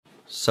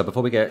So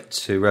before we get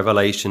to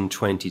Revelation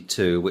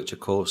 22, which of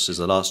course is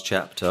the last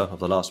chapter of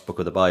the last book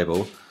of the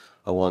Bible,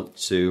 I want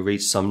to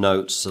read some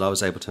notes that I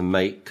was able to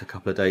make a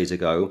couple of days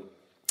ago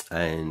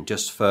and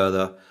just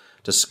further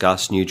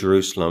discuss New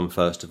Jerusalem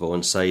first of all,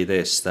 and say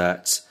this,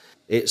 that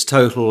its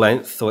total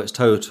length or its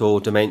total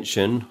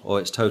dimension or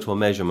its total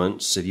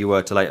measurements, if you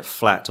were to lay it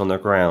flat on the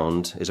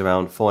ground, is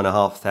around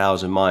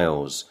 4,500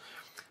 miles.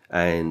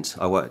 And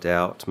I worked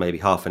out maybe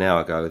half an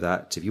hour ago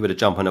that if you were to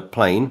jump on a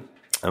plane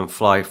and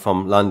fly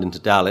from London to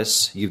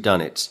Dallas, you've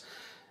done it.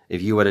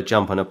 If you were to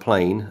jump on a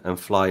plane and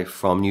fly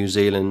from New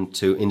Zealand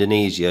to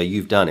Indonesia,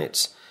 you've done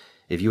it.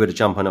 If you were to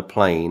jump on a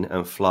plane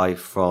and fly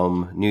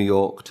from New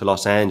York to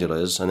Los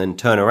Angeles and then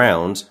turn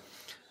around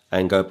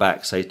and go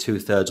back, say,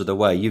 2/3 of the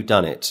way, you've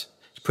done it.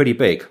 It's pretty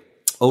big.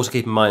 Also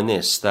keep in mind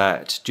this,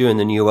 that during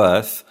the new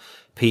earth,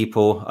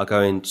 people are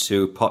going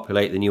to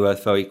populate the new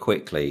earth very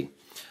quickly.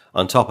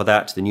 On top of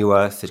that, the new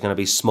earth is going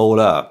to be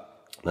smaller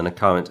than the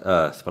current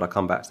earth, but I'll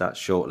come back to that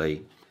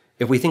shortly.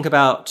 If we think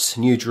about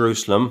New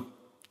Jerusalem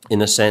in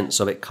the sense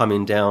of it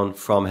coming down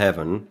from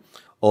heaven,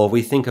 or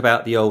we think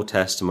about the Old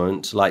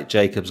Testament like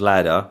Jacob's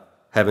ladder,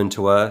 heaven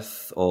to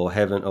earth or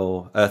heaven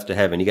or earth to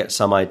heaven, you get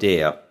some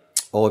idea.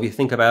 Or if you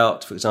think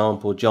about, for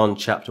example, John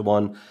chapter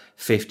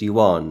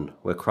 1:51,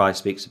 where Christ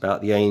speaks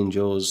about the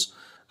angels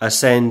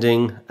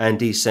ascending and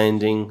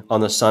descending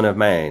on the Son of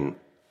Man.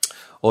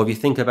 Or if you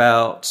think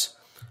about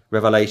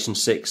Revelation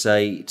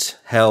 6:8,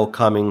 hell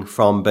coming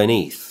from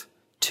beneath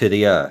to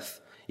the earth,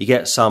 you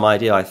get some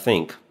idea, I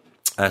think,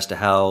 as to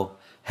how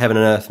heaven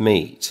and earth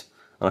meet.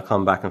 And I'll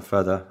come back and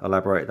further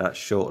elaborate that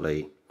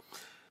shortly.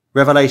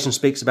 Revelation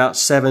speaks about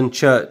 7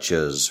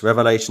 churches.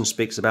 Revelation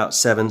speaks about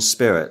 7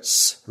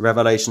 spirits.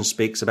 Revelation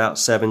speaks about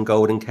 7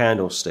 golden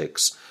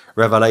candlesticks.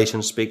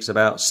 Revelation speaks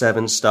about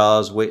 7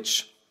 stars,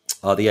 which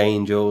are the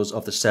angels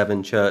of the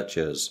 7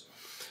 churches.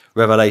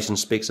 Revelation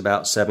speaks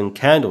about 7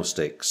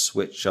 candlesticks,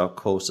 which are, of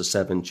course, the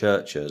 7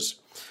 churches.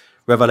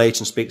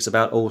 Revelation speaks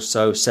about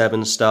also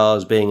 7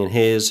 stars being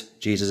in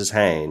Jesus'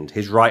 hand,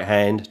 his right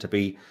hand to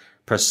be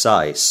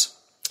precise,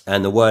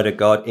 and the word of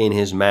God in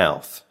his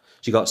mouth.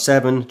 So you've got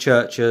 7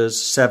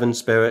 churches, 7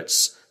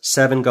 spirits,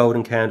 7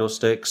 golden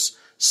candlesticks,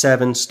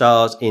 7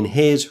 stars in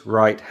his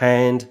right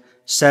hand,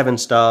 7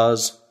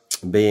 stars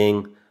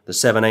being the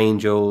 7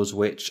 angels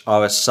which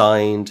are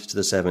assigned to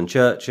the 7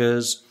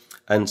 churches,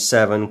 and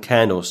 7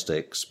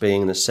 candlesticks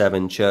being the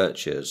 7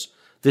 churches.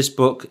 This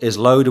book is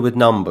loaded with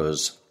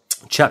numbers.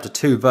 Chapter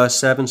 2 verse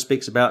 7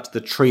 speaks about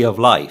the tree of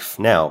life.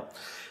 Now,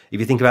 if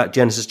you think about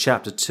Genesis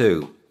chapter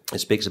 2, it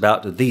speaks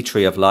about the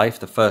tree of life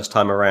the first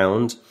time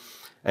around.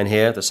 And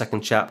here, the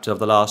second chapter of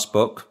the last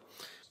book,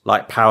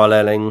 like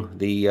paralleling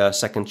the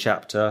second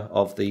chapter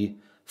of the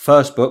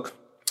first book,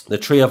 the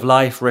tree of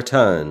life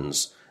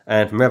returns.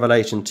 And from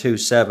Revelation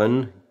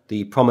 2:7,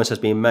 the promise has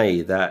been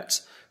made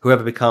that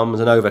whoever becomes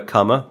an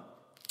overcomer,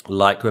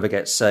 like whoever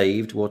gets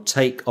saved, will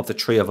take of the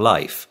tree of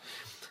life.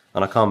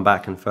 And I'll come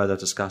back and further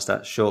discuss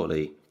that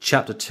shortly.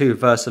 Chapter 2,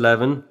 verse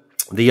 11,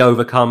 the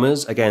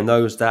overcomers, again,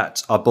 those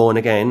that are born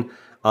again,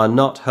 are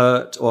not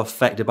hurt or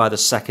affected by the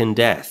second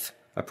death.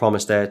 A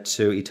promise there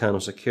to eternal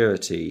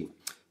security.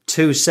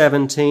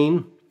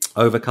 2:17,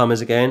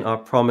 overcomers again are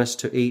promised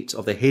to eat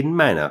of the hidden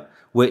manna,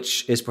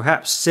 which is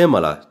perhaps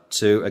similar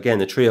to, again,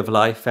 the tree of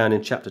life found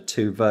in chapter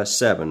 2, verse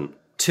 7.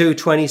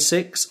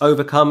 2:26,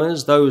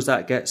 overcomers, those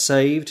that get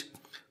saved,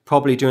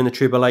 probably during the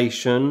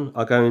tribulation,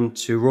 are going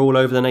to rule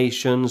over the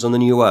nations on the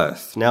new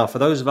earth. Now, for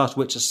those of us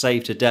which are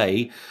saved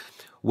today,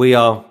 we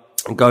are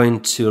going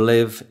to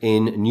live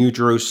in New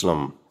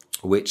Jerusalem,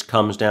 which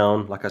comes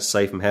down, like I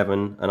say, from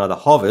heaven and either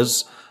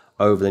hovers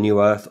over the new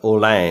earth or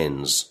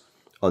lands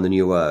on the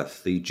new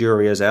earth. The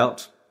jury is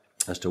out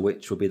as to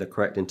which will be the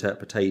correct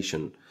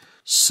interpretation.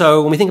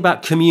 So when we think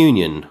about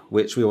communion,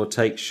 which we will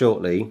take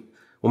shortly,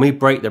 when we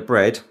break the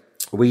bread,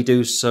 we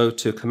do so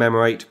to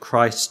commemorate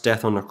Christ's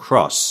death on the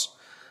cross.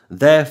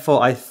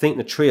 Therefore, I think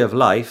the tree of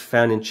life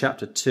found in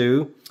chapter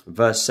 2,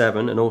 verse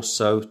 7, and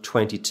also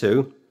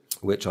 22,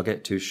 which I'll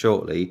get to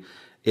shortly,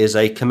 is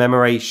a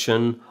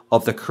commemoration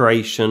of the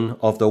creation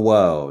of the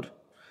world.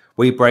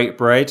 We break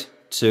bread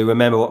to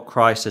remember what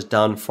Christ has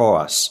done for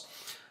us.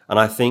 And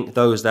I think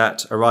those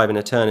that arrive in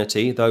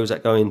eternity, those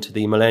that go into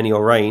the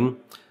millennial reign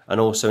and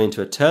also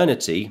into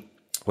eternity,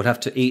 would have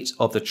to eat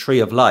of the tree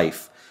of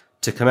life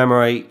to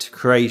commemorate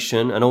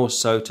creation and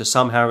also to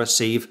somehow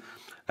receive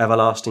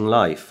everlasting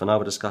life, and I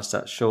will discuss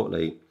that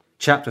shortly.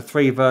 Chapter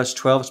 3, verse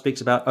 12 speaks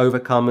about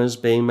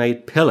overcomers being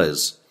made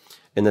pillars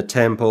in the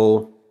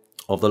temple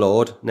of the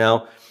Lord.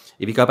 Now,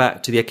 if you go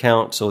back to the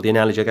account or the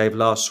analogy I gave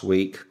last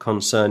week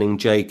concerning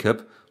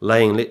Jacob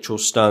laying literal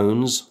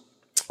stones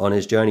on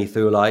his journey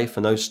through life,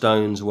 and those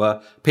stones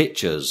were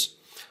pictures,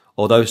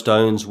 or those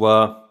stones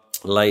were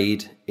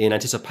laid in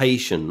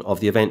anticipation of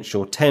the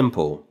eventual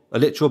temple, a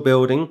literal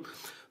building.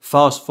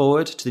 Fast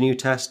forward to the New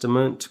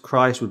Testament,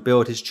 Christ would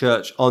build his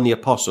church on the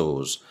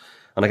apostles.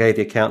 And I gave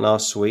the account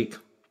last week,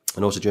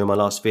 and also during my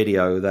last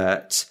video,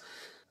 that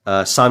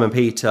Simon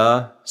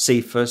Peter,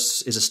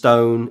 Cephas, is a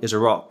stone, is a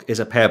rock, is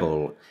a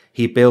pebble.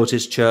 he built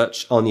his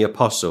church on the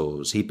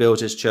apostles. He built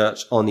his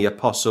church on the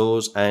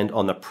apostles and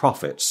on the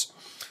prophets.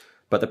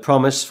 But the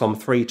promise from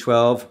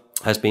 3:12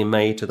 has been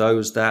made to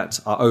those that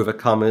are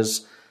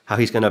overcomers, how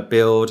he's going to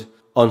build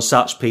on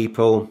such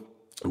people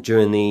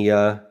during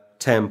the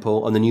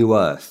temple on the new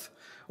earth.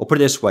 Or put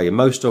it this way,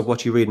 most of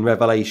what you read in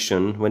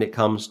Revelation when it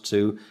comes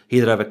to he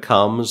that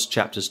overcomes,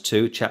 chapters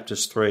 2,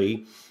 chapters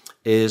 3,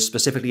 is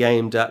specifically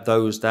aimed at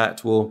those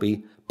that will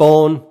be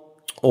born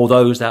or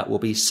those that will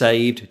be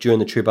saved during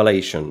the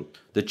tribulation.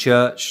 The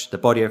church, the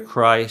body of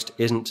Christ,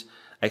 isn't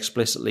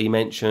explicitly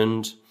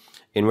mentioned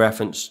in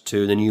reference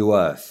to the new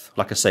earth.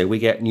 Like I say, we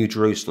get New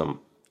Jerusalem,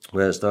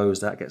 whereas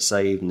those that get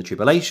saved in the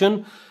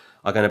tribulation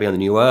are going to be on the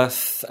new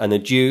earth, and the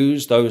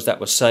Jews, those that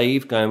were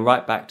saved, going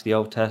right back to the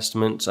Old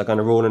Testament, are going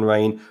to rule and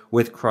reign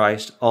with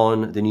Christ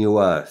on the new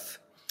earth.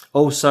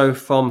 Also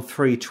from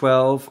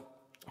 3:12,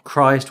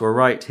 Christ will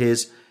write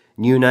his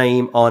new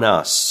name on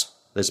us.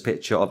 There's a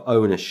picture of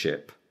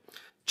ownership.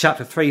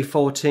 Chapter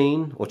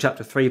 3:14, or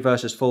chapter 3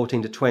 verses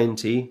 14 to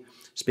 20,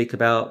 speak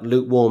about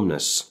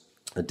lukewarmness,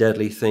 a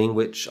deadly thing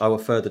which I will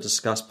further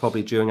discuss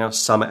probably during our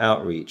summer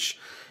outreach.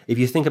 If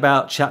you think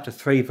about chapter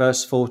 3,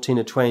 verse 14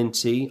 to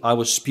 20, I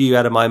will spew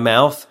out of my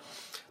mouth.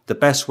 The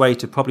best way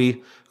to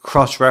probably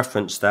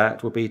cross-reference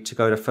that would be to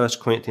go to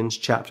 1 Corinthians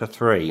chapter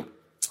 3,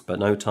 but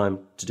no time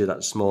to do that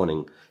this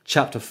morning.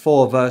 Chapter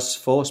 4, verse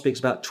 4 speaks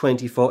about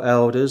 24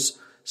 elders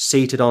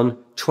seated on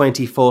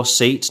 24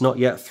 seats, not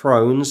yet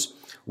thrones,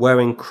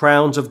 wearing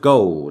crowns of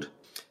gold,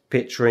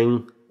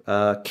 picturing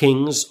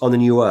kings on the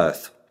new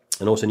earth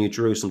and also New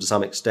Jerusalem to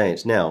some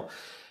extent. Now,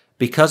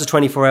 because the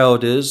 24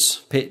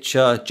 elders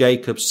picture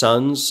Jacob's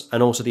sons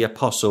and also the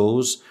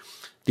apostles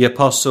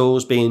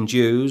being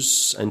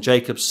Jews and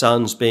Jacob's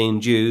sons being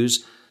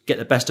Jews, get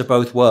the best of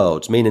both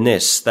worlds, meaning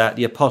this, that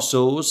the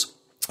apostles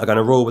are going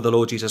to rule with the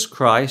Lord Jesus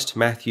Christ.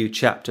 Matthew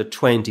chapter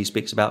 20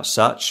 speaks about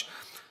such,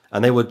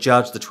 and they will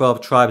judge the 12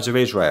 tribes of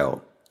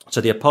Israel.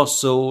 So the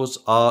apostles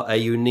are a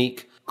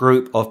unique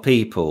group of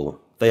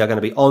people. They are going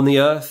to be on the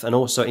earth and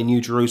also in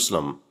New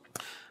Jerusalem.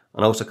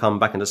 And I'll also come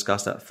back and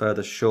discuss that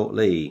further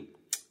shortly.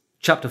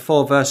 Chapter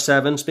 4, verse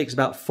 7 speaks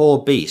about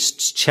 4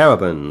 beasts,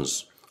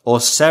 cherubims or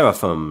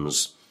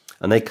seraphims,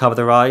 and they cover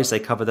their eyes, they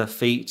cover their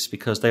feet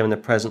because they're in the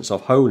presence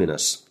of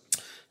holiness.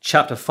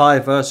 Chapter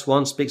 5, verse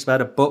 1 speaks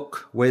about a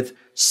book with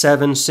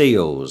 7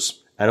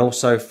 seals, and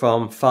also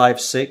from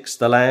 5:6,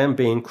 the Lamb,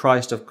 being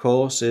Christ, of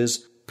course,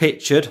 is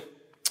pictured.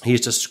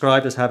 He's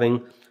described as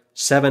having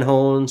 7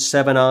 horns,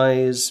 7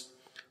 eyes,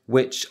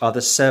 which are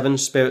the 7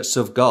 spirits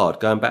of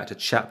God, going back to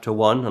chapter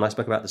 1, and I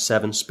spoke about the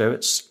 7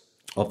 spirits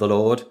of the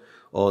Lord,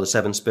 or the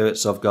 7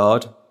 spirits of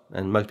God,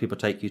 and most people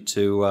take you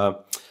to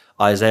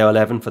Isaiah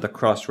 11 for the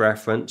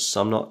cross-reference.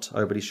 I'm not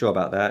overly sure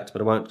about that,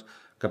 but I won't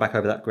go back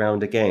over that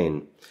ground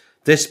again.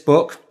 This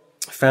book,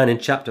 found in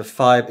chapter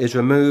 5, is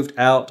removed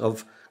out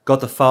of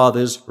God the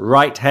Father's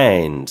right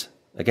hand.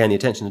 Again, the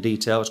attention to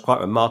detail is quite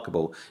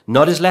remarkable.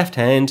 Not his left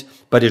hand,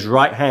 but his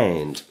right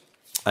hand,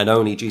 and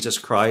only Jesus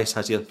Christ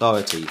has the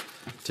authority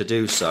to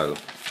do so.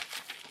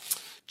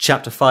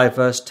 Chapter 5,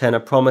 verse 10, a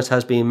promise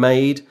has been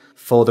made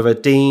for the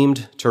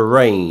redeemed to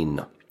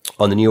reign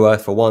on the new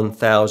earth for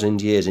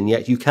 1,000 years. And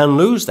yet you can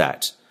lose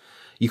that.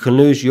 You can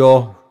lose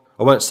your,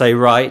 I won't say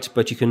right,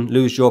 but you can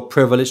lose your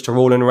privilege to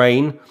rule and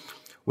reign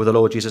with the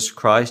Lord Jesus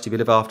Christ if you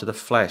live after the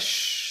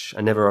flesh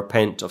and never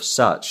repent of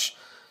such.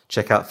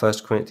 Check out 1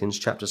 Corinthians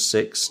chapter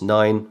 6,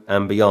 9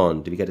 and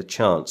beyond if you get a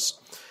chance.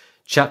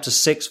 Chapter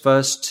 6,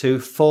 verse 2,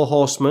 4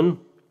 horsemen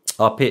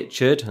are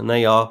pictured, and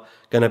they are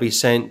going to be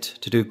sent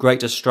to do great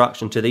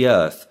destruction to the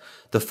earth.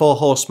 The 4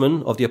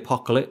 horsemen of the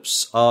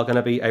apocalypse are going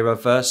to be a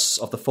reverse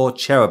of the 4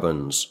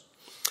 cherubims.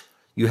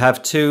 You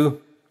have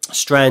 2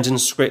 strands in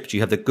scripture.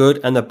 You have the good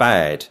and the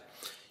bad.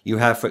 You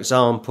have, for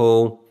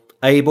example,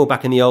 Abel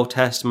back in the Old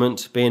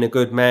Testament being a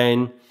good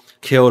man,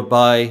 killed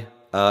by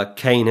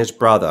Cain, his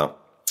brother.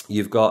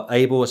 You've got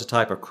Abel as a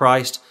type of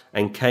Christ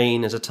and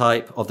Cain as a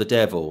type of the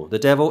devil. The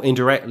devil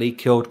indirectly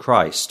killed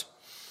Christ.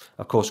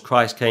 Of course,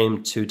 Christ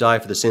came to die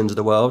for the sins of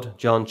the world.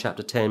 John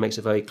chapter 10 makes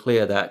it very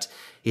clear that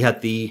he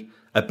had the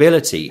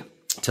ability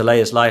to lay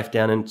his life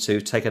down and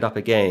to take it up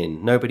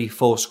again. Nobody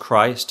forced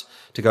Christ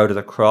to go to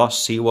the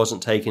cross. He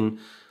wasn't taken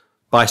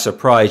by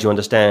surprise, you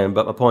understand.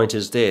 But my point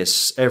is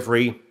this.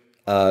 Every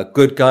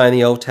good guy in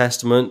the Old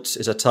Testament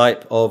is a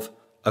type of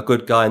a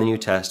good guy in the New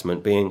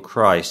Testament, being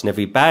Christ. And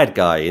every bad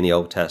guy in the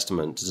Old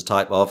Testament is a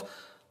type of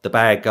the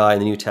bad guy in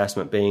the New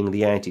Testament, being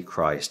the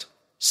Antichrist.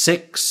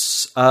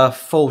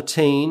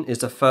 6:14 is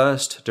the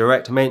first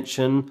direct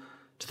mention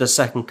to the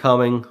second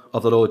coming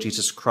of the Lord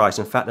Jesus Christ.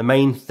 In fact, the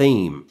main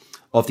theme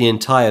of the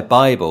entire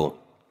Bible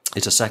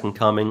is the second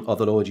coming of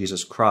the Lord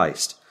Jesus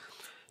Christ.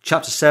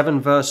 Chapter 7,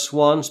 verse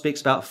 1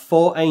 speaks about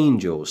 4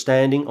 angels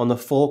standing on the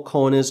 4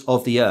 corners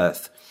of the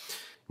earth.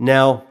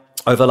 Now,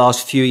 over the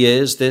last few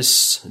years,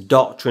 this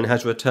doctrine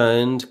has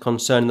returned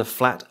concerning the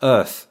flat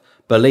earth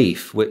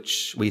belief,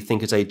 which we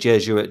think is a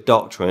Jesuit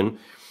doctrine,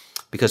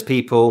 because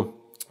people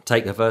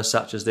take a verse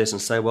such as this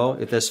and say, well,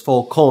 if there's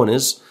 4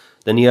 corners,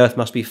 then the earth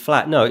must be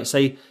flat. No, it's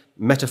a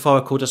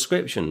metaphorical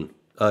description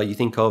you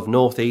think of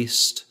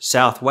northeast,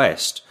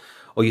 southwest,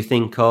 or you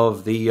think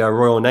of the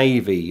Royal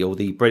Navy or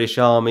the British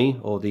Army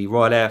or the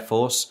Royal Air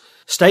Force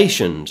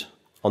stationed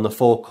on the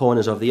four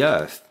corners of the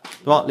earth.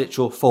 Not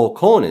literal four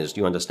corners,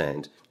 do you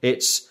understand?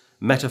 It's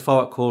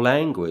metaphorical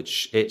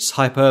language. It's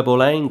hyperbole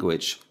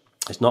language.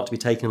 It's not to be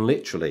taken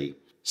literally.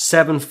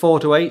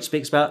 7:4-8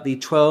 speaks about the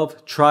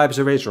 12 tribes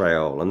of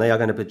Israel, and they are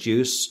going to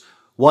produce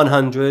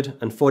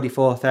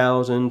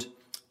 144,000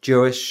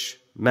 Jewish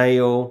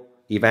male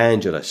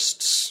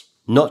evangelists,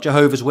 not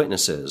Jehovah's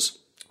Witnesses,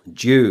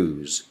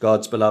 Jews,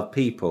 God's beloved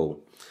people.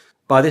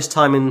 By this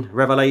time in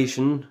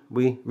Revelation,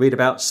 we read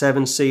about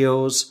 7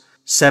 seals,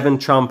 7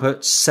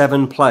 trumpets,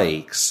 7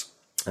 plagues.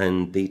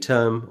 And the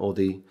term or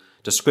the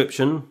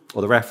description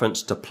or the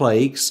reference to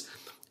plagues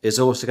is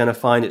also going to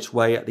find its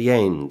way at the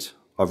end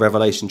of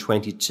Revelation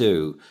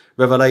 22.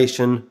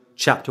 Revelation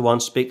chapter 1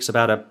 speaks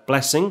about a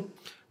blessing.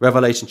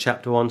 Revelation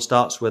chapter 1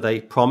 starts with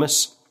a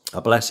promise,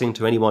 a blessing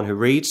to anyone who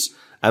reads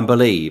and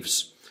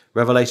believes.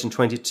 Revelation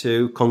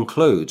 22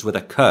 concludes with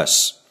a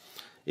curse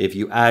if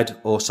you add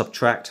or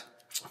subtract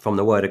from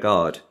the word of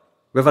God.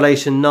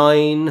 Revelation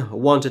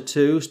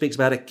 9:1-2 speaks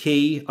about a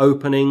key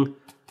opening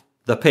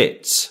the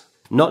pit.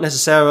 Not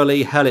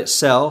necessarily hell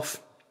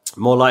itself,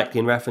 more likely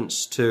in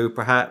reference to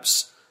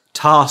perhaps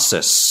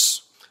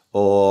Tarsus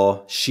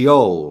or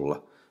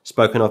Sheol,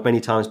 spoken of many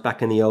times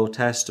back in the Old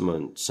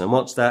Testament. And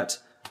once that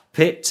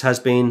pit has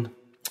been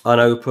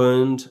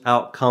unopened,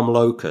 out come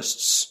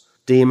locusts,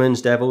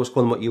 demons, devils,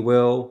 call them what you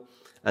will,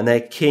 and their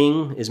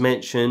king is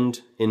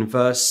mentioned in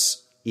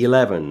verse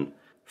 11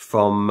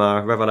 from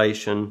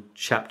Revelation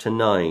chapter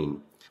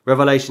 9.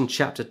 Revelation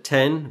chapter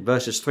 10,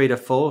 verses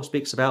 3-4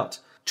 speaks about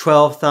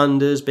 12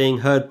 thunders being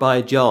heard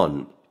by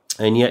John,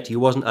 and yet he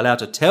wasn't allowed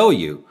to tell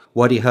you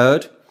what he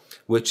heard,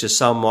 which is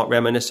somewhat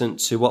reminiscent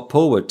to what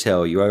Paul would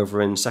tell you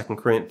over in 2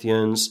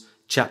 Corinthians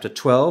chapter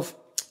 12.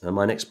 And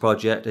my next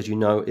project, as you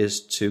know, is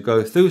to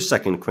go through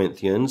 2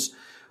 Corinthians,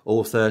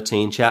 all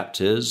 13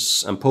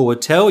 chapters, and Paul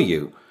would tell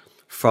you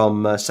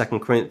from 2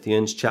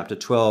 Corinthians chapter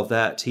 12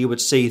 that he would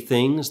see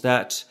things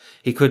that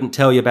he couldn't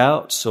tell you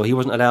about, or he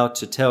wasn't allowed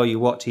to tell you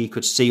what he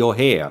could see or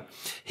hear.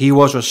 He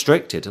was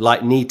restricted,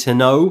 like need to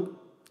know.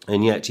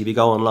 And yet, if you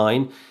go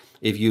online,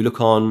 if you look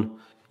on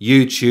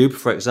YouTube,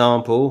 for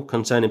example,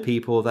 concerning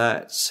people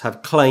that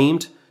have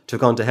claimed to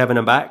have gone to heaven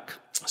and back,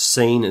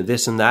 seen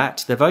this and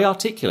that, they're very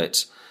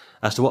articulate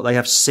as to what they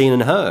have seen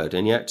and heard.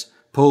 And yet,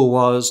 Paul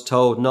was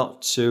told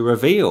not to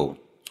reveal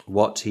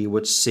what he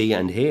would see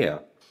and hear.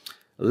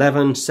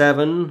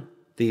 11:7,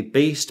 the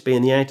beast,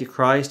 being the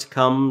Antichrist,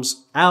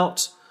 comes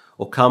out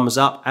or comes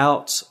up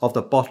out of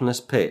the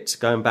bottomless pit.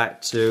 Going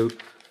back to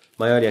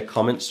my earlier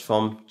comments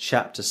from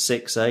chapter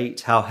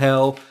 6:8, how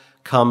hell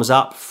comes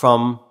up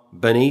from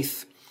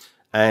beneath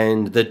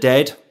and the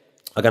dead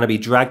are going to be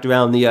dragged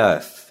around the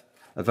earth.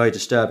 A very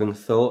disturbing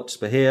thought.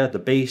 But here, the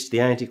beast, the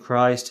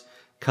Antichrist,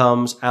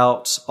 comes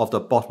out of the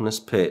bottomless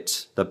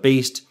pit. The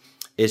beast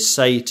is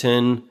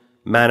Satan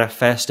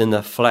manifest in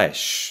the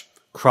flesh.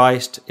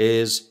 Christ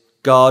is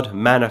God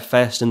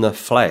manifest in the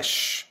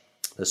flesh.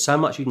 There's so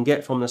much you can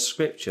get from the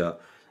scripture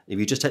if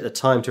you just take the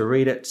time to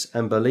read it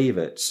and believe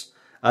it.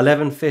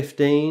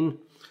 11:15,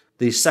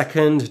 the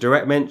second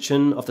direct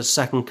mention of the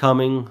second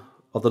coming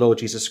of the Lord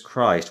Jesus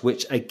Christ,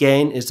 which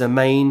again is the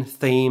main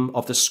theme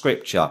of the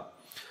scripture.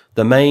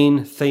 The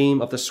main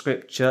theme of the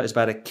scripture is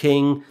about a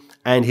king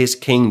and his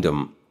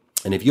kingdom.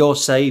 And if you're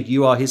saved,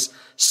 you are his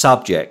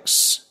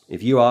subjects.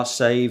 If you are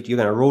saved, you're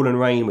going to rule and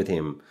reign with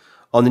him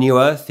on the new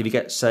earth, if you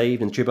get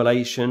saved in the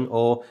tribulation,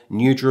 or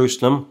New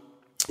Jerusalem,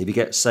 if you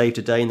get saved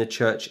today in the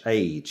church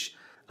age.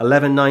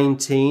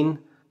 11:19,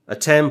 a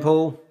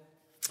temple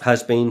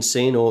has been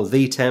seen, or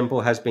the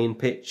temple has been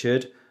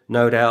pictured,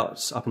 no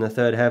doubt up in the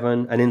third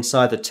heaven, and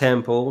inside the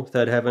temple,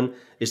 third heaven,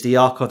 is the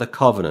Ark of the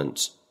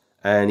Covenant.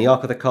 And the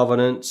Ark of the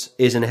Covenant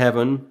is in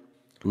heaven,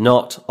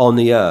 not on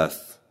the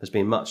earth. There's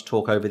been much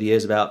talk over the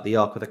years about the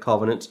Ark of the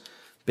Covenant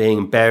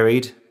being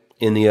buried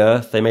in the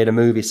earth. They made a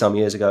movie some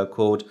years ago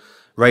called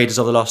Raiders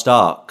of the Lost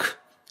Ark.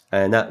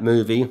 And that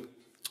movie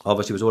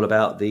obviously was all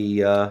about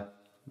the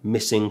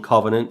missing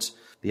covenant,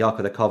 the Ark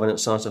of the Covenant,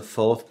 so on and so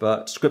forth.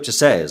 But Scripture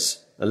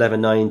says,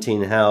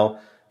 11:19, how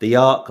the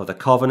Ark of the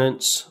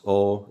Covenant,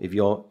 or if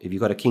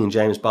you've got a King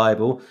James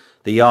Bible,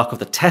 the Ark of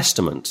the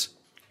Testament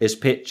is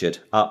pictured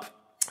up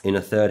in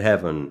a third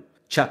heaven.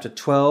 Chapter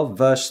 12,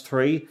 verse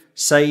 3,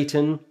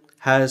 Satan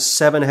has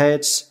 7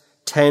 heads,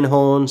 10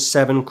 horns,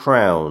 7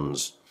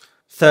 crowns.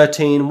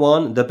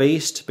 13:1, the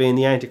beast, being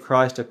the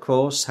Antichrist, of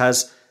course,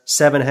 has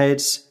 7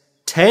 heads,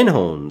 10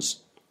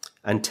 horns,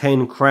 and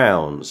 10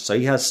 crowns. So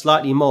he has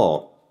slightly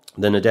more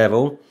than the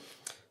devil.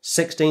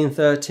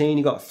 16:13,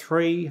 you got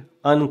 3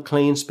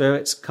 unclean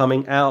spirits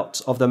coming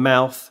out of the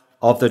mouth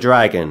of the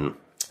dragon.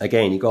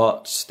 Again, you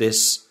got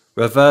this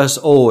reverse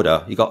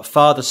order. You got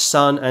Father,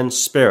 Son, and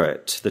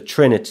Spirit, the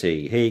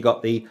Trinity. Here you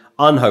got the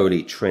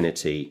unholy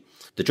Trinity.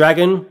 The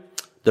dragon,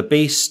 the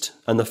beast,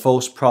 and the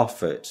false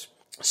prophet.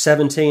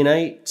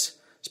 17:8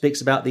 speaks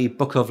about the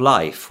book of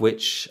life,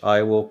 which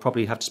I will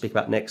probably have to speak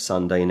about next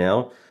Sunday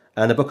now.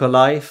 And the book of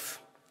life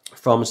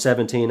from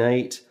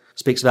 17:8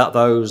 speaks about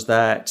those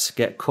that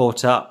get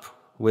caught up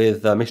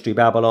with Mystery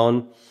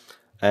Babylon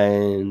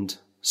and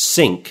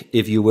sink,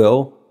 if you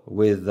will,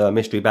 with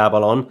Mystery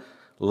Babylon,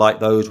 like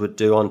those would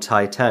do on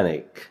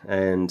Titanic.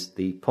 And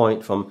the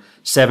point from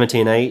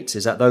 17:8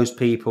 is that those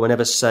people were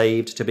never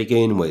saved to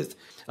begin with.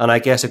 And I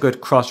guess a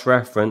good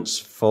cross-reference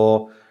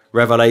for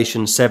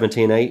Revelation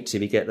 17:8,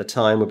 if you get the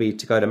time, would be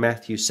to go to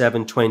Matthew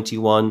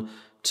 7:21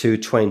 to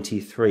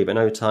 23, but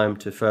no time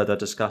to further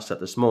discuss that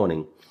this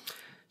morning.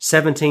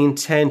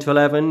 17:10 to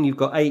 11, you've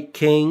got 8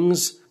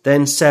 kings,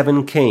 then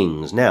 7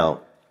 kings.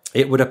 Now,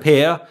 it would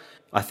appear,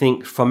 I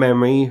think from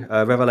memory,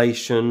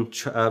 Revelation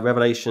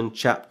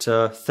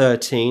chapter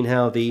 13,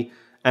 how the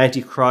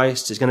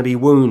Antichrist is going to be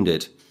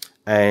wounded.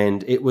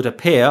 And it would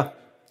appear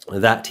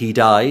that he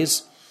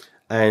dies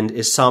and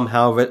is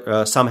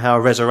somehow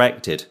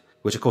resurrected,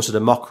 which of course is a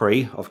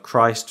mockery of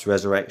Christ's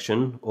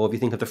resurrection. Or if you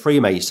think of the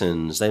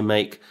Freemasons, they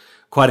make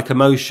quite a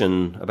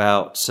commotion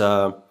about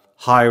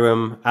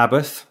Hiram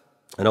Abbott,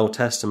 an Old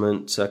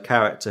Testament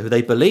character who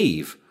they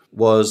believe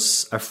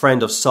was a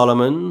friend of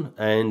Solomon,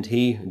 and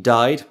he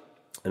died.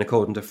 And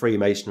according to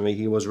Freemasonry,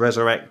 he was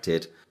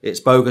resurrected. It's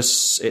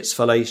bogus, it's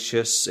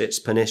fallacious, it's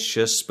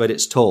pernicious, but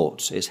it's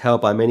taught. It's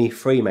held by many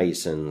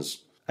Freemasons.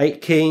 8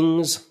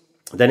 kings,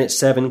 then it's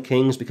 7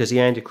 kings because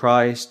the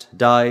Antichrist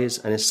dies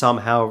and is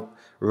somehow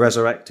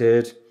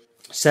resurrected.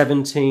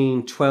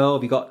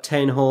 17:12, you got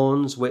 10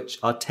 horns, which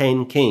are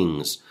 10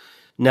 kings.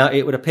 Now,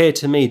 it would appear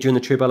to me during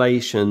the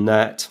tribulation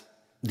that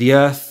the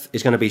earth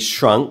is going to be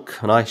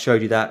shrunk, and I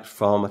showed you that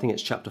from, I think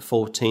it's chapter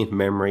 14 from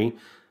memory,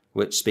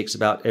 which speaks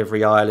about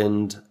every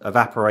island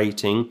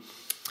evaporating,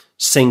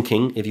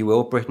 sinking, if you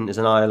will. Britain is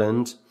an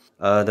island.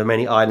 There are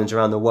many islands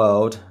around the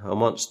world, and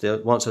once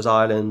those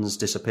islands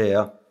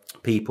disappear,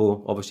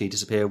 people obviously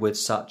disappear with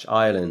such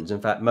islands.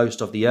 In fact,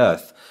 most of the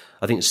earth,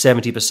 I think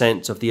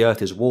 70% of the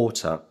earth is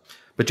water.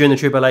 But during the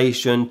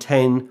tribulation,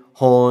 10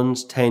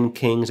 horns, 10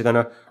 kings are going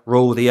to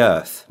rule the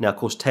earth. Now, of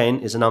course,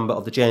 10 is a number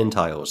of the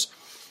Gentiles.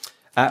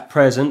 At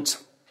present,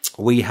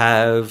 we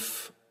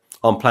have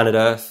on planet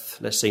Earth,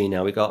 let's see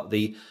now, we got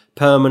the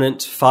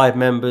permanent 5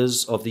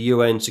 members of the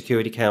UN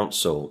Security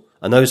Council.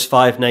 And those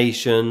 5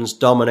 nations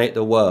dominate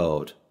the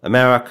world.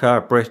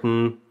 America,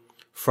 Britain,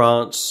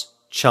 France,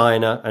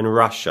 China, and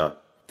Russia.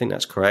 I think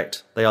that's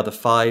correct. They are the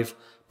 5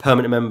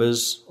 permanent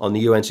members on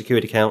the UN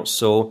Security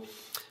Council.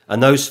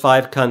 And those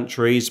 5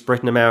 countries,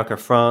 Britain, America,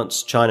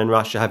 France, China, and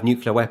Russia, have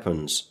nuclear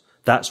weapons.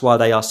 That's why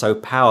they are so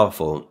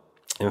powerful.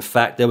 In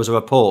fact, there was a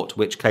report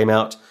which came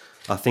out,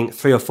 I think,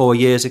 3 or 4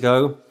 years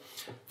ago,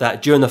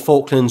 that during the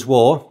Falklands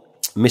War,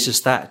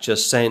 Mrs. Thatcher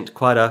sent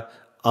quite a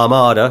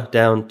armada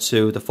down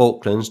to the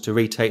Falklands to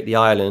retake the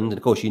island. And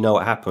of course, you know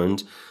what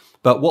happened.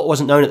 But what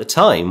wasn't known at the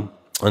time,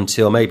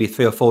 until maybe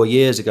 3 or 4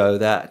 years ago,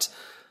 that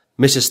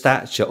Mrs.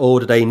 Thatcher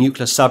ordered a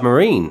nuclear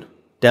submarine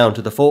down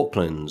to the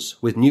Falklands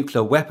with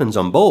nuclear weapons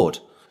on board.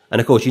 And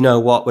of course, you know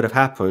what would have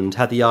happened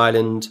had the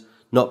island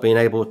not been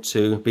able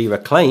to be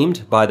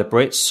reclaimed by the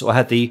Brits, or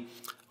had the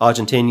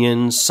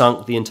Argentinians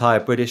sunk the entire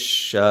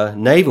British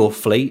naval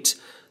fleet.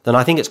 Then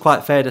I think it's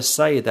quite fair to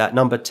say that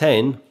number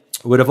 10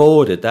 would have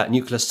ordered that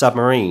nuclear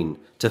submarine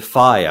to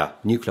fire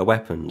nuclear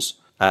weapons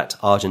at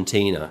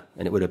Argentina,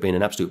 and it would have been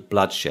an absolute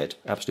bloodshed,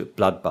 absolute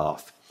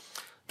bloodbath.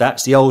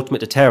 That's the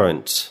ultimate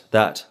deterrent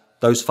that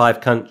those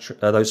five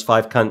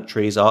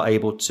countries are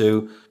able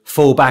to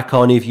fall back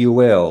on, if you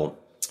will.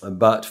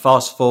 But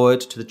fast forward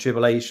to the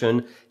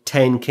tribulation,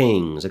 10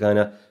 kings are going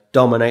to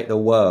dominate the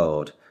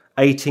world.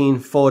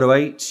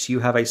 18:4-8, you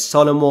have a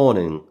solemn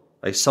warning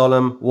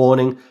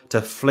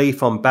to flee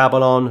from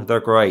Babylon the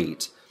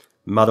Great,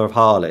 mother of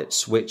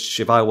harlots, which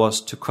if I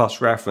was to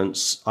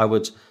cross-reference, I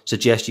would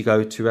suggest you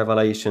go to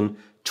Revelation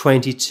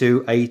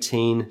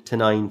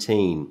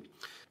 22:18-19.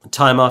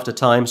 Time after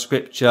time,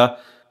 Scripture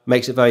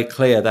makes it very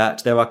clear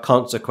that there are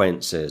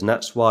consequences, and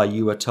that's why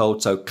you were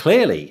told so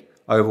clearly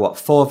over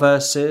 4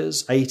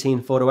 verses,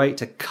 18:4-8,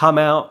 to come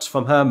out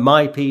from her,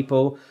 my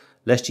people,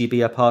 lest ye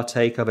be a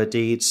partaker of her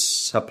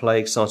deeds, her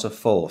plagues, so on and so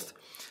forth.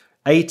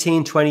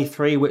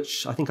 18:23,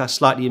 which I think I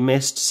slightly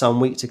missed some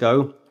weeks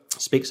ago,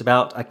 speaks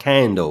about a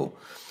candle.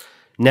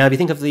 Now, if you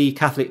think of the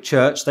Catholic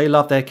Church, they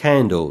love their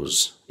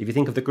candles. If you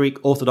think of the Greek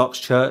Orthodox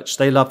Church,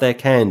 they love their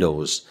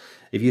candles.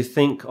 If you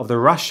think of the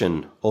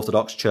Russian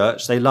Orthodox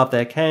Church, they love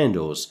their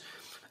candles.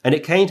 And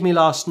it came to me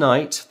last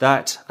night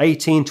that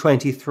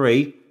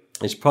 1823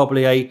 is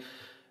probably a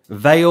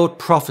veiled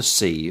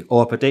prophecy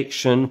or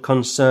prediction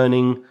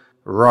concerning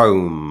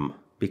Rome.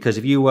 Because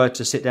if you were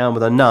to sit down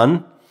with a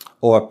nun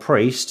or a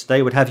priest,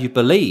 they would have you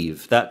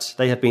believe that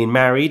they have been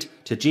married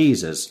to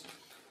Jesus.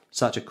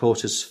 Such, of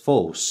course, is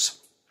false.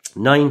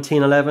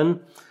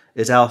 1911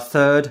 is our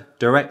third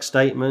direct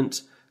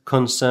statement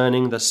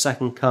concerning the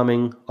second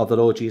coming of the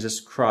Lord Jesus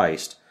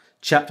Christ.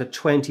 Chapter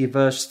 20,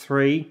 verse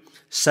 3,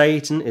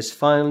 Satan is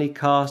finally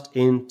cast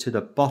into the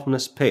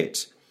bottomless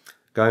pit.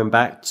 Going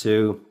back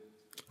to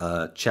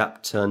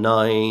chapter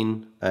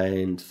 9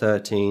 and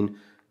 13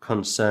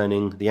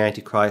 concerning the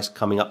Antichrist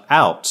coming up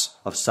out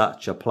of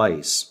such a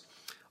place.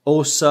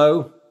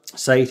 Also,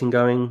 Satan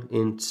going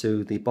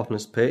into the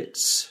bottomless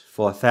pits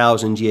for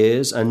 1,000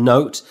 years. And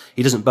note,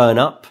 he doesn't burn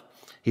up.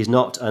 He's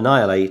not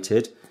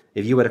annihilated.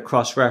 If you were to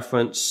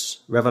cross-reference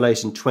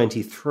Revelation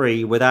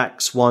 23 with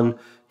Acts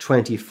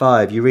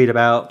 1:25, you read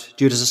about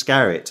Judas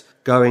Iscariot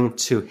going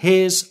to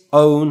his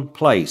own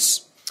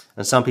place.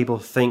 And some people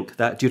think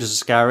that Judas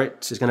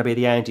Iscariot is going to be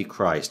the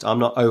Antichrist. I'm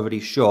not overly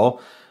sure.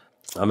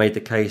 I made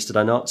the case, did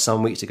I not,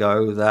 some weeks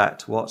ago,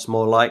 that what's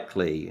more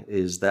likely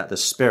is that the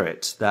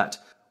spirit that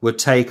would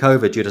take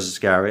over Judas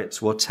Iscariot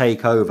will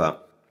take over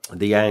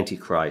the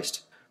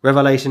Antichrist.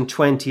 Revelation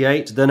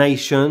 28, the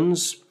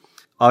nations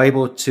are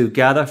able to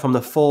gather from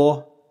the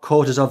four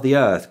quarters of the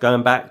earth,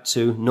 going back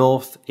to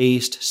north,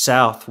 east,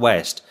 south,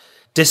 west.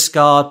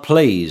 Discard,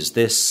 please,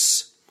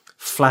 this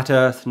flat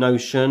earth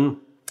notion.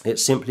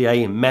 It's simply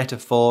a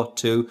metaphor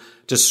to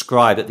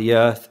describe that the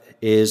earth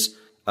is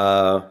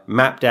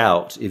mapped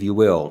out, if you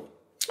will,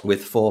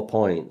 with 4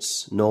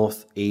 points,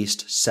 north,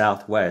 east,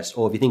 south, west.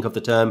 Or if you think of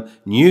the term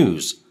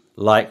news,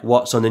 like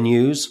what's on the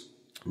news,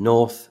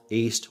 north,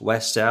 east,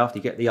 west, south,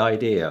 you get the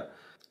idea.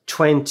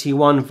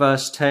 21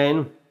 verse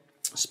 10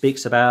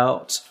 speaks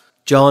about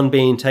John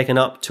being taken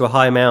up to a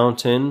high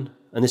mountain.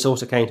 And this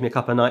also came to me a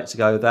couple of nights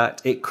ago,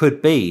 that it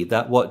could be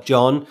that what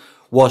John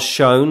was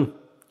shown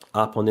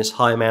up on this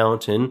high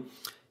mountain,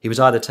 he was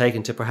either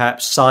taken to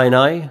perhaps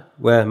Sinai,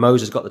 where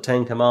Moses got the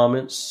Ten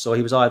Commandments, or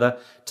he was either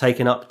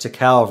taken up to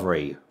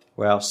Calvary,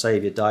 where our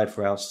Saviour died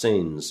for our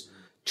sins.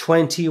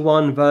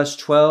 21 verse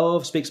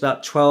 12 speaks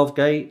about 12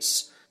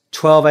 gates,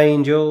 12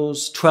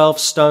 angels, 12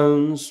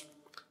 stones,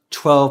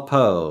 12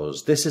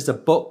 pearls. This is the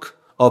book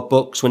of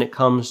books when it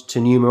comes to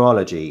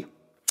numerology.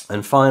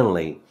 And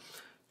finally,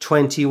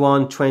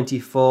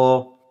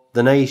 21:24,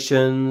 the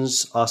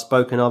nations are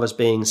spoken of as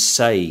being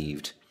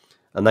saved,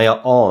 and they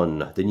are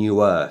on the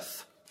new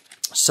earth.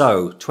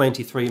 So,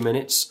 23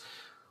 minutes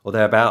or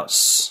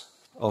thereabouts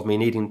of me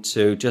needing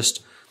to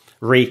just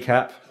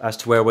recap as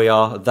to where we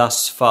are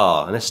thus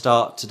far. And let's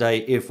start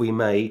today, if we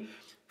may,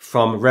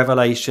 from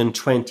Revelation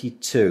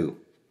 22.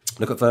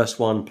 Look at verse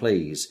 1,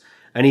 please.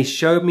 And he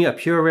showed me a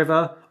pure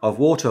river of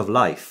water of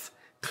life,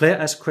 clear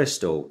as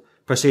crystal,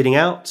 proceeding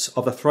out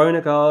of the throne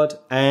of God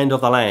and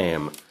of the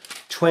Lamb.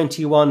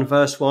 21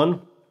 verse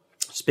 1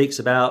 speaks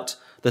about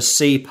the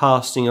sea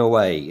passing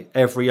away.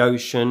 Every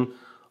ocean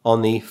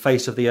on the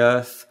face of the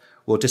earth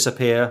will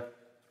disappear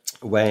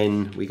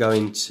when we go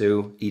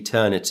into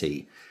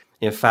eternity.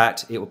 In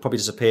fact, it will probably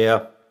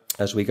disappear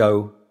as we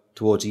go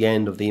towards the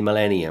end of the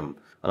millennium.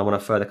 And I want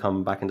to further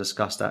come back and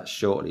discuss that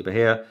shortly. But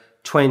here,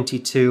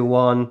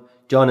 22:1,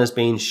 John has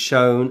been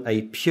shown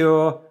a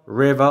pure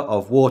river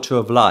of water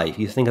of life.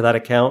 You think of that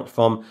account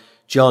from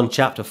John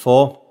chapter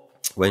 4,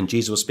 when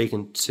Jesus was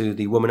speaking to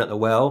the woman at the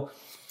well,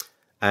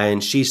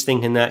 and she's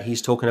thinking that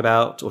he's talking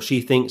about, or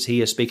she thinks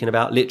he is speaking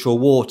about literal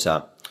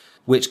water,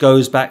 which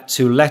goes back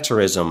to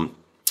letterism.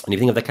 And if you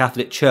think of the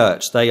Catholic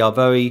Church, they are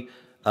very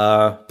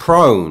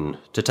prone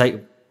to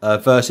take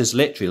verses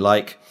literally,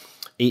 like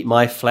eat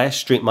my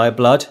flesh, drink my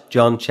blood,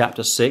 John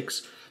chapter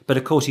 6. But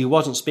of course, he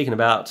wasn't speaking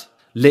about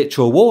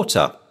literal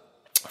water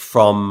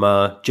from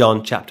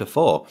John chapter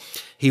 4.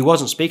 He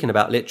wasn't speaking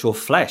about literal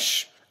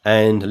flesh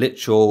and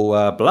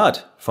literal blood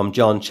from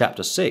John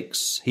chapter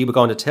 6. He was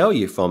going to tell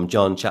you from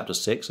John chapter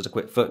 6, as a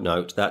quick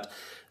footnote, that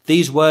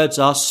these words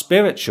are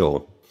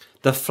spiritual.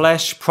 The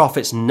flesh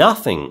profits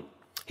nothing.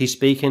 He's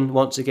speaking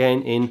once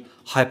again in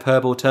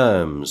hyperbole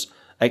terms,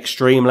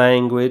 extreme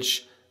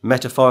language,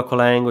 metaphorical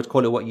language,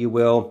 call it what you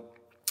will.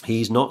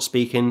 He's not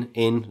speaking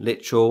in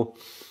literal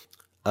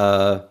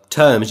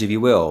terms, if you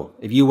will.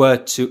 If you were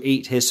to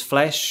eat his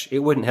flesh, it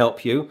wouldn't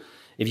help you.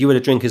 If you were to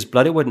drink his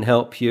blood, it wouldn't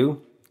help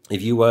you.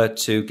 If you were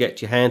to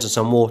get your hands on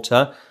some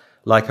water,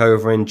 like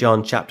over in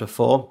John chapter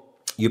 4,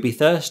 you'd be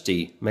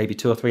thirsty maybe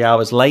 2 or 3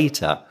 hours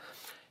later.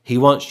 He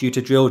wants you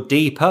to drill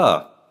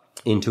deeper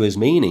into his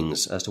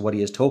meanings as to what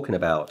he is talking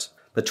about.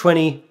 But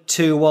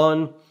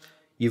 22:1,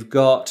 you've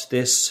got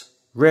this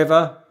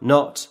river,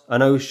 not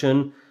an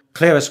ocean,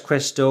 clear as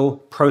crystal,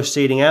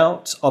 proceeding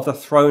out of the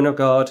throne of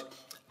God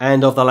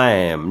and of the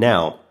Lamb.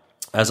 Now,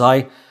 as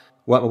I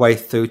work my way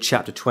through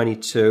chapter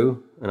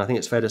 22, and I think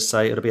it's fair to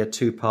say it'll be a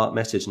 2-part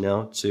message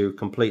now to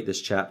complete this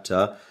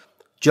chapter,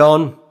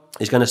 John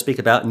is going to speak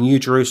about New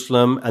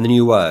Jerusalem and the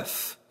new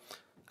earth.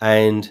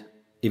 And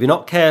if you're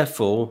not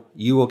careful,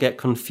 you will get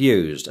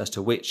confused as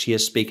to which he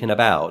is speaking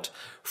about.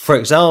 For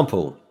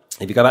example,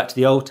 if you go back to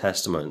the Old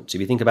Testament, if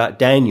you think about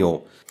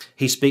Daniel,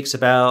 he speaks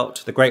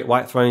about the great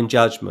white throne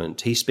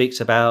judgment. He speaks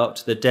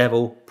about the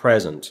devil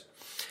present.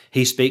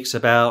 He speaks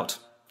about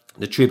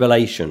the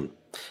tribulation.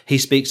 He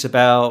speaks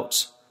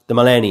about the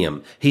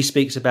millennium. He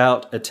speaks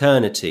about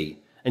eternity.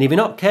 And if you're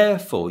not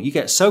careful, you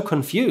get so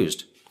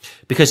confused,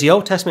 because the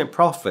Old Testament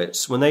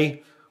prophets, when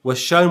they were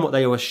shown what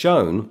they were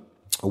shown,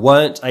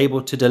 weren't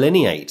able to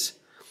delineate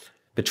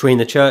between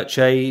the church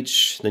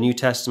age, the New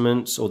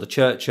Testament, or the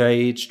church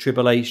age,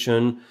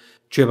 tribulation,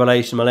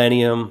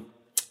 millennium,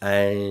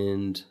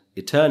 and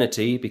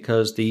eternity,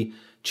 because the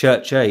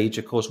church age,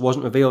 of course,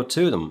 wasn't revealed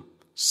to them.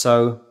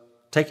 So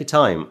take your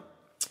time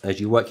as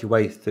you work your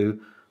way through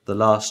the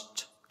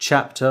last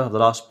chapter of the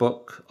last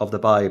book of the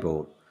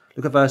Bible.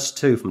 Look at verse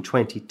 2 from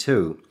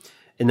 22.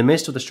 In the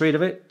midst of the street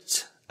of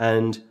it,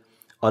 and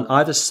on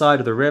either side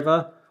of the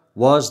river,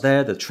 was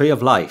there the tree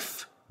of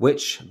life,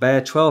 which bare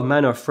 12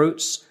 manner of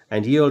fruits,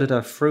 and yielded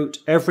her fruit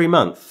every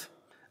month.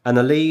 And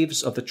the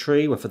leaves of the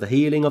tree were for the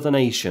healing of the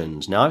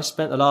nations. Now, I've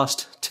spent the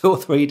last 2 or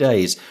 3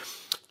 days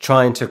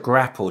trying to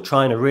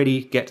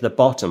really get to the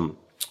bottom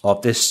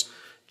of this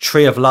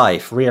tree of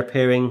life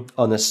reappearing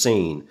on the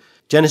scene.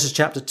 Genesis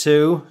chapter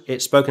 2,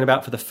 it's spoken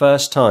about for the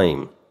first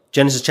time.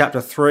 Genesis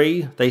chapter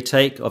 3, they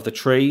take of the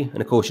tree,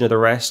 and of course, you know the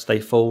rest, they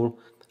fall,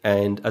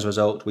 and as a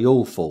result, we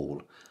all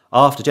fall.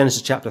 After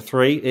Genesis chapter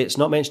 3, it's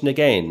not mentioned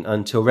again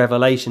until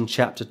Revelation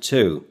chapter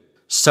 2.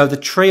 So the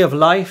tree of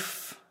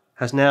life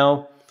has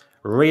now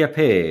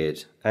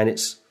reappeared, and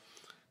it's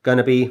going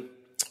to be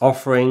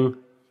offering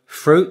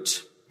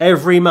fruit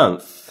every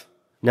month.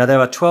 Now, there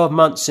are 12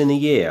 months in the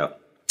year,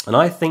 and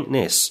I think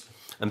this,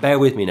 and bear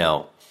with me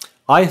now,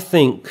 I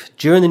think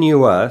during the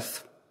new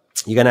earth,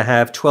 you're going to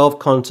have 12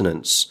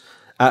 continents.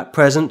 At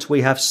present,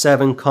 we have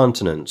 7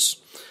 continents.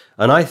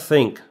 And I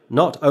think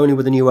not only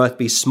will the new earth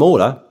be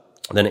smaller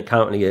than it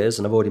currently is,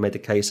 and I've already made the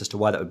case as to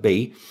why that would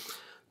be,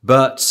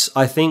 but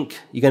I think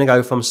you're going to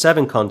go from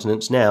 7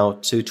 continents now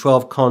to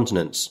 12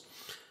 continents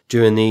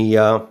during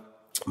the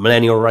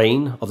millennial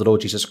reign of the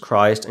Lord Jesus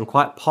Christ, and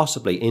quite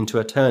possibly into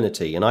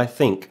eternity. And I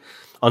think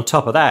on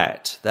top of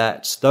that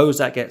those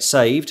that get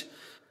saved,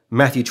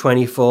 Matthew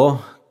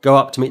 24, go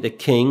up to meet the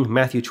King,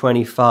 Matthew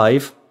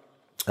 25,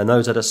 and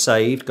those that are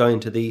saved go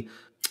into the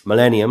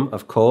millennium,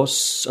 of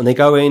course, and they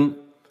go in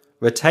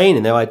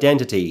retaining their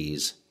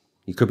identities.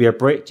 You could be a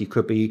Brit, you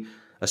could be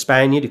a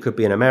Spaniard, you could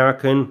be an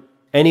American,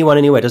 anyone,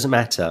 anywhere, doesn't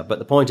matter. But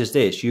the point is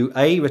this, you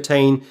A,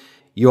 retain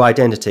your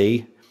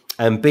identity,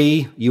 and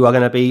B, you are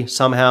going to be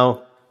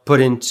somehow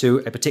put into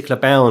a particular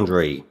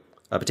boundary,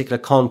 a particular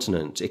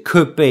continent. It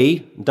could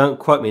be, don't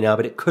quote me now,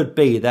 but it could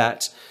be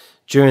that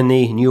during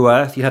the new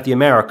earth, you have the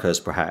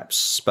Americas,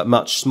 perhaps, but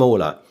much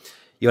smaller.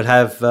 You'll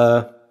have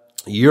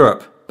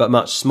Europe, but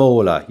much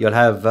smaller. You'll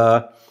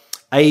have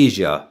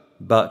Asia,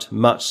 but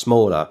much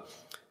smaller.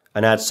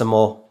 And add some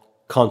more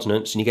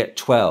continents, and you get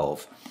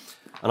 12.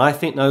 And I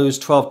think those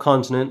 12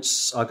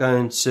 continents are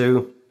going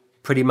to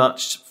pretty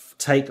much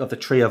take of the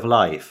tree of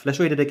life. Let's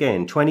read it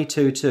again.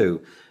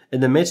 22:2.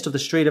 In the midst of the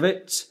street of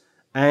it,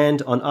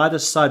 and on either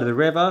side of the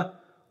river,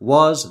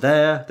 was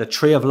there the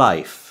tree of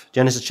life.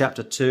 Genesis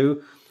chapter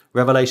 2.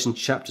 Revelation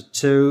chapter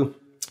 2,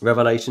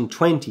 Revelation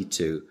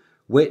 22,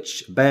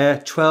 which bare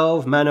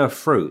 12 manner of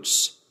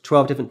fruits,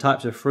 12 different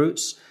types of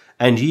fruits,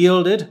 and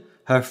yielded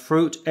her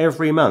fruit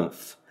every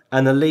month.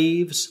 And the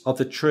leaves of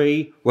the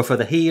tree were for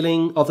the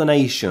healing of the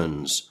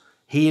nations.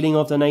 Healing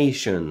of the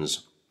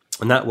nations.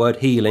 And that word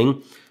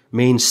healing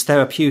means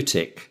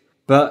therapeutic.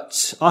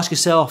 But ask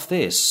yourself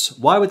this,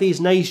 why would these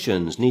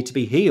nations need to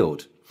be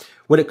healed?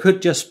 Well, it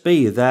could just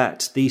be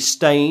that the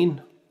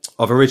stain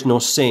of original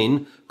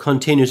sin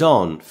continues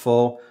on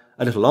for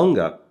a little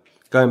longer.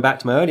 Going back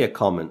to my earlier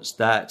comments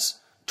that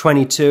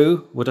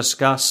 22 will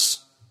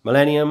discuss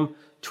millennium,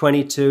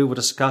 22 will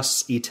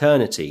discuss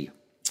eternity,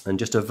 and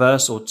just a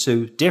verse or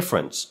two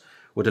difference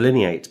will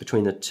delineate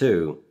between the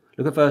two.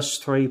 Look at verse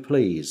 3,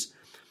 please.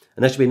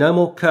 And there shall be no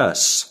more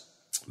curse,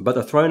 but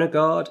the throne of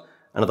God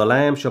and of the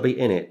Lamb shall be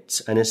in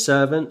it, and his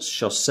servants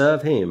shall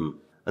serve him,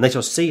 and they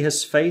shall see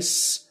his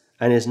face,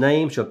 and his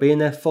name shall be in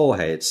their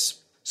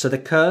foreheads. So the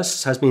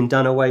curse has been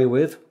done away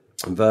with.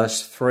 In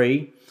verse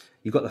 3,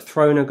 you've got the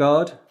throne of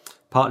God,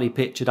 partly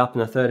pictured up in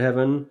the third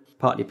heaven,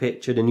 partly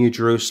pictured in New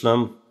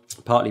Jerusalem,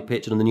 partly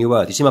pictured on the new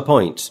earth. You see my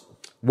point?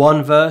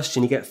 One verse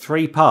and you get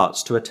 3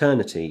 parts to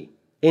eternity.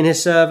 In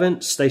his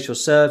servants they shall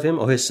serve him,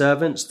 or his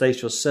servants they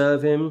shall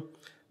serve him.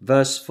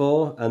 Verse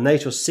 4, and they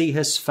shall see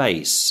his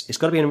face. It's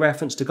got to be in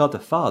reference to God the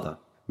Father.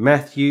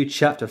 Matthew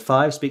chapter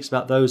 5 speaks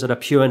about those that are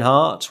pure in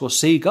heart will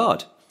see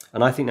God.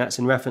 And I think that's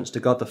in reference to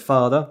God the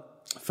Father.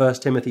 1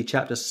 Timothy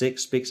chapter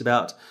 6 speaks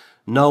about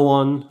no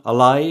one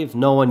alive,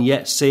 no one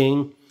yet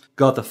seeing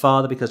God the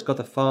Father, because God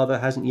the Father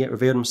hasn't yet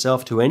revealed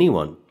himself to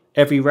anyone.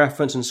 Every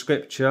reference in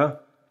Scripture,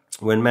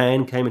 when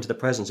man came into the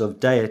presence of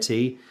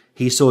deity,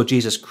 he saw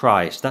Jesus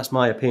Christ. That's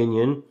my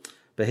opinion.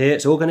 But here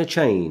it's all going to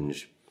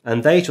change.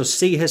 And they shall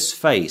see his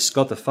face,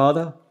 God the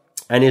Father,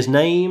 and his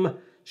name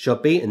shall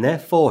be in their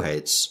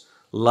foreheads,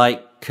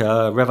 like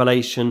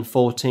Revelation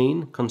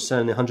 14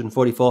 concerning the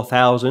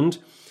 144,000.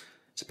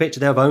 It's a picture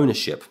there of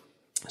ownership.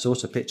 It's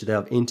also a picture there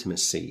of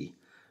intimacy.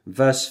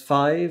 Verse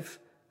 5,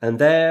 and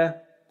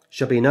there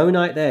shall be no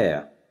night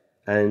there,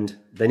 and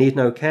they need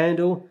no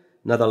candle,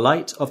 nor the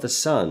light of the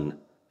sun,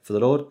 for the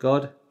Lord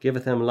God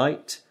giveth them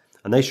light,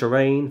 and they shall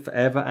reign for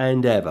ever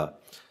and ever.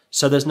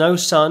 So there's no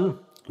sun,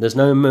 there's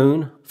no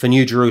moon for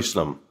New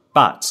Jerusalem,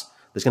 but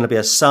there's going to be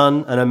a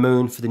sun and a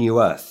moon for the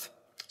new earth.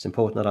 It's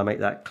important that I make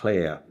that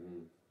clear.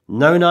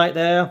 No night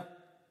there,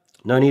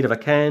 no need of a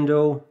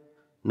candle,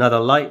 nor the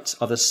light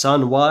of the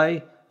sun.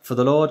 Why? For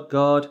the Lord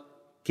God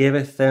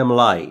giveth them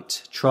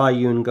light,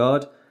 triune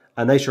God,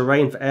 and they shall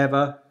reign for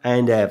ever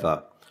and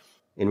ever.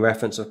 In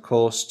reference, of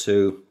course,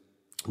 to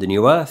the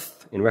new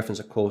earth in reference,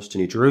 of course, to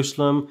New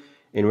Jerusalem,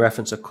 in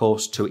reference, of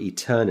course, to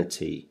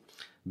eternity.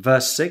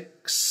 Verse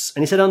 6,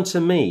 and he said unto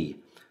me,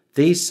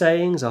 these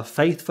sayings are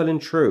faithful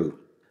and true,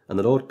 and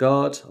the Lord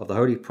God of the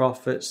holy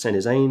prophets sent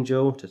his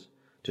angel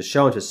to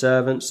show unto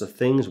servants the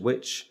things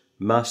which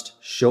must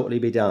shortly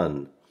be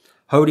done.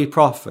 Holy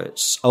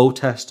prophets, Old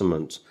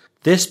Testament.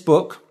 This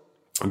book,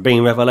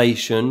 being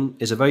Revelation,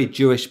 is a very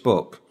Jewish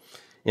book.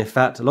 In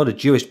fact, a lot of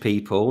Jewish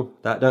people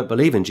that don't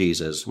believe in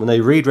Jesus, when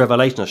they read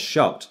Revelation, are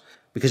shocked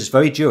because it's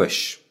very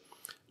Jewish.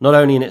 Not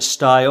only in its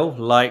style,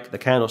 like the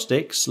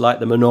candlesticks, like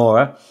the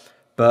menorah,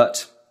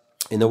 but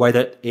in the way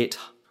that it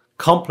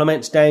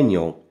complements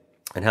Daniel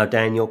and how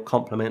Daniel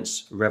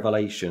complements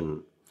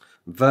Revelation.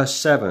 Verse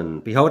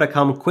 7, behold, I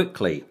come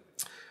quickly.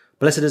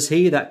 Blessed is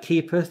he that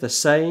keepeth the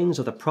sayings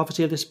of the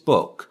prophecy of this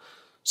book.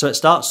 So it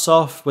starts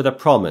off with a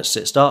promise.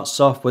 It starts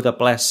off with a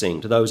blessing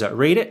to those that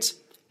read it,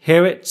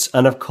 hear it,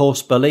 and of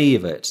course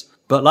believe it.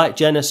 But like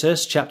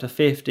Genesis chapter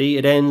 50,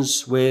 it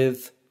ends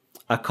with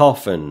a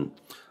coffin.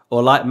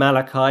 Or like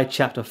Malachi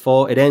chapter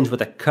 4, it ends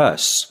with a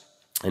curse.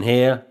 And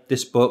here,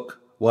 this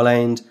book will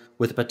end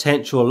with a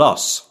potential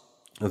loss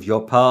of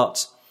your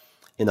part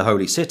in the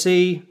holy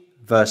city,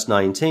 verse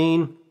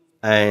 19,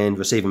 and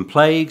receiving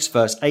plagues,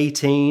 verse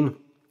 18,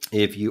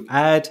 if you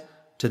add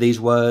to these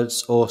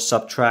words or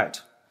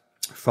subtract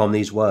from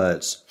these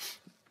words.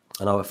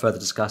 And I will further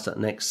discuss that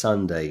next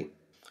Sunday.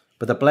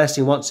 But the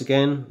blessing, once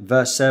again,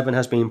 verse 7,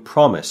 has been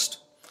promised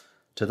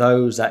to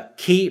those that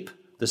keep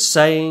the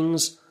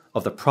sayings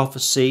of the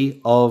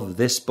prophecy of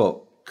this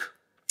book.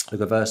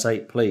 Look at verse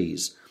 8,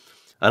 please.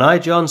 And I,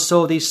 John,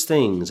 saw these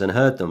things and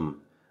heard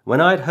them.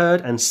 When I had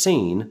heard and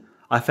seen,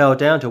 I fell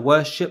down to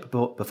worship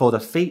before the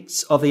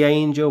feet of the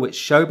angel which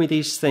showed me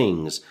these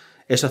things.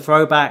 It's a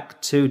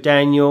throwback to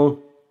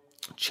Daniel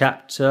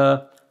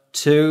chapter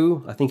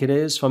 2, I think it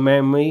is, from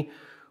memory,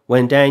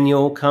 when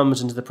Daniel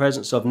comes into the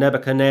presence of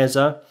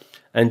Nebuchadnezzar,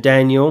 and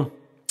Daniel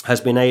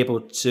has been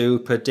able to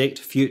predict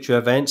future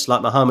events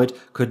like Muhammad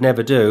could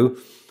never do,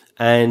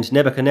 and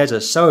Nebuchadnezzar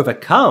is so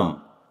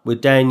overcome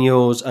with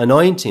Daniel's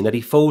anointing that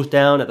he falls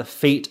down at the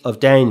feet of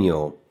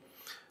Daniel.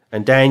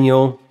 And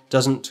Daniel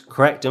doesn't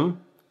correct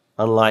him,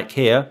 unlike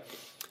here.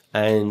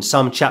 And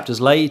some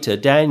chapters later,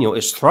 Daniel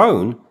is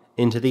thrown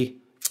into the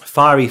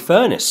fiery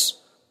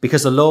furnace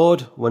because the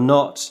Lord will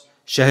not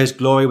share his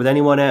glory with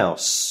anyone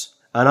else.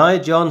 And I,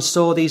 John,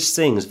 saw these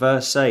things,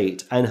 verse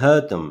 8, and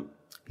heard them.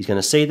 He's going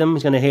to see them,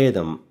 he's going to hear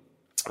them.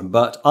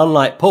 But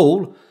unlike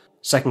Paul,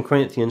 2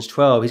 Corinthians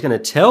 12, he's going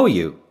to tell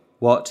you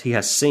what he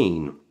has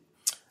seen.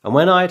 And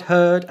when I had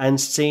heard and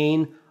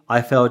seen,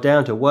 I fell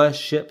down to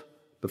worship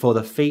before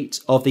the feet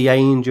of the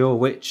angel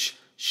which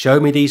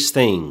showed me these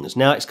things.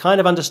 Now, it's kind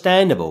of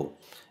understandable.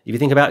 If you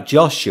think about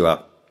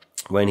Joshua,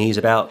 when he's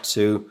about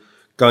to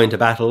go into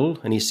battle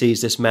and he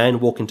sees this man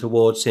walking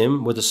towards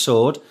him with a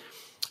sword,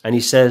 and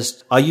he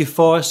says, are you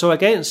for us or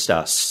against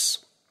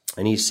us?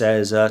 And he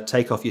says,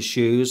 take off your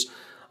shoes.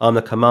 I'm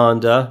the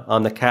commander.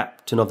 I'm the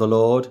captain of the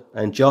Lord.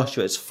 And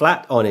Joshua is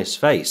flat on his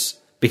face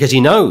because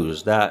he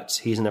knows that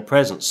he's in the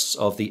presence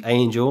of the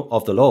angel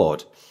of the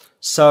Lord.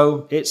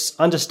 So it's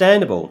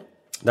understandable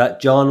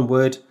that John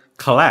would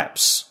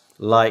collapse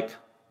like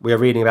we're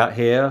reading about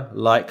here,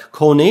 like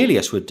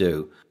Cornelius would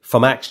do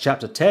from Acts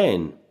chapter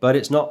 10. But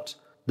it's not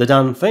the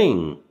done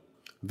thing.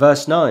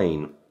 Verse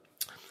 9,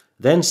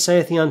 then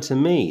saith he unto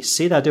me,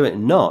 see thou do it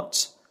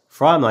not,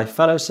 for I am thy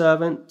fellow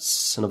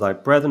servants, and of thy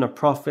brethren the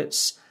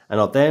prophets, and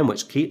of them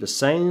which keep the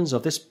sayings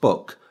of this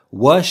book.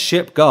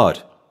 Worship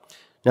God.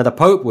 Now the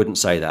Pope wouldn't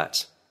say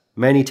that.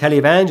 Many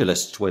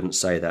televangelists wouldn't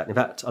say that. In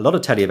fact, a lot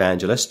of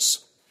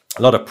televangelists,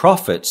 a lot of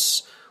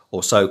prophets,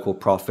 or so-called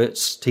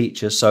prophets,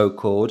 teachers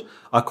so-called,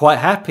 are quite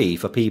happy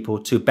for people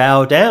to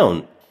bow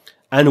down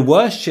and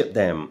worship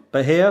them.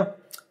 But here,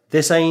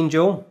 this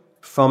angel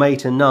from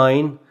 8 and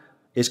 9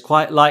 is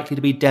quite likely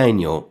to be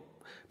Daniel,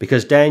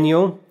 because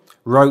Daniel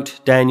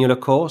wrote Daniel,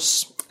 of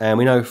course, and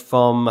we know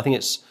from, I think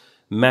it's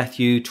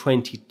Matthew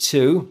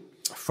 22,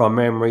 from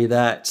memory,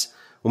 that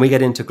when we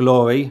get into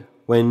glory,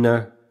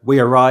 when we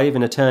arrive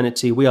in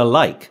eternity, we are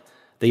like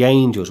the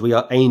angels. We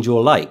are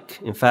angel-like.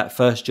 In fact,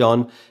 1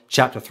 John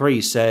chapter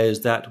 3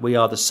 says that we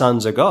are the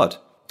sons of God.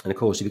 And of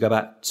course, if you go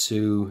back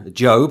to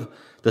Job,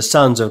 the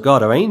sons of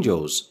God are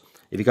angels.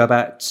 If you go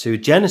back to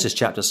Genesis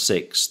chapter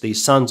 6, the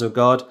sons of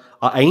God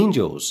are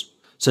angels.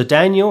 So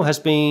Daniel has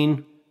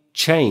been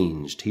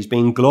changed. He's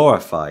been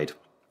glorified.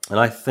 And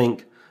I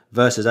think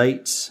verses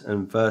 8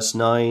 and verse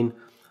 9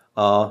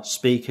 are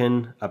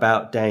speaking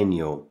about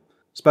Daniel.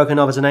 Spoken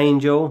of as an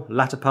angel,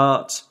 latter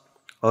part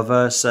of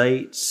verse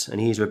 8,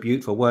 and he's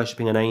rebuked for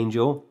worshipping an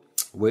angel,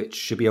 which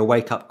should be a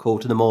wake-up call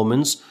to the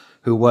Mormons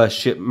who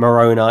worship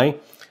Moroni.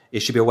 It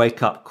should be a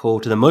wake-up call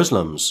to the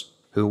Muslims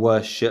who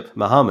worship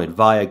Muhammad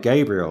via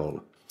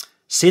Gabriel.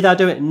 See thou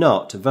do it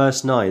not,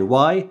 verse 9.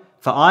 Why?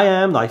 For I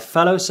am thy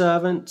fellow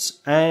servant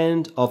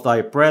and of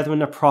thy brethren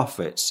the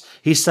prophets.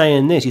 He's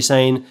saying this. He's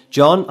saying,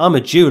 John, I'm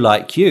a Jew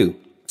like you.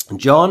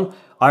 John,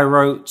 I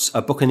wrote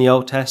a book in the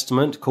Old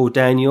Testament called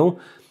Daniel,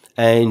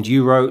 and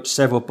you wrote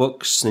several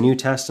books in the New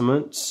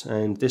Testament,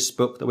 and this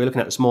book that we're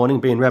looking at this morning,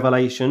 being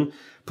Revelation,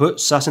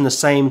 puts us in the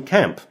same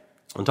camp.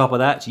 On top of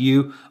that,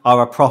 you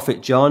are a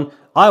prophet, John.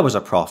 I was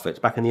a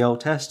prophet back in the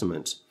Old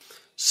Testament.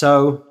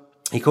 So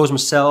he calls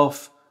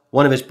himself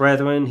one of his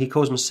brethren. He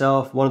calls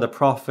himself one of the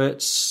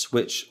prophets,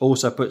 which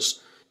also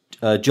puts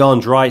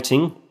John's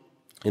writing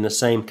in the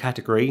same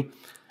category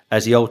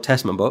as the Old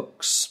Testament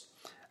books.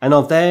 And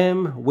of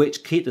them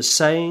which keep the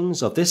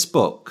sayings of this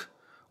book,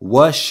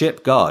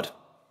 worship God.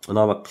 And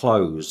I will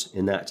close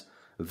in that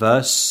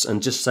verse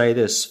and just say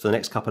this for the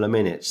next couple of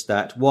minutes,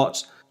 that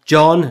what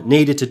John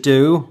needed to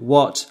do,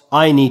 what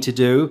I need to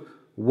do,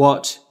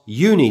 what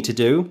you need to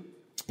do,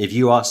 if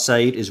you are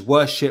saved, is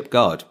worship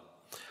God.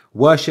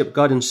 Worship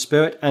God in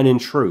spirit and in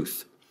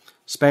truth.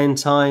 Spend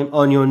time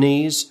on your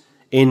knees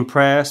in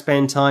prayer.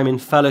 Spend time in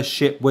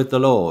fellowship with the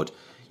Lord.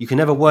 You can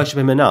never worship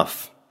him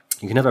enough.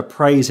 You can never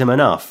praise him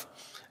enough.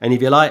 And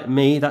if you're like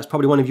me, that's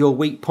probably one of your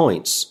weak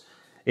points.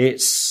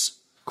 It's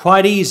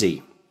quite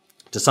easy,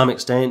 to some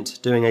extent,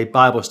 doing a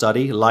Bible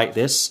study like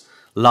this,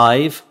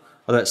 live,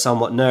 although it's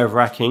somewhat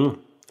nerve-wracking,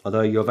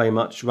 although you're very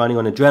much running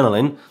on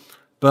adrenaline.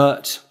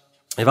 But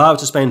if I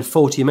was to spend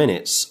 40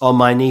 minutes on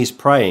my knees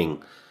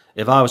praying,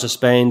 if I was to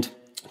spend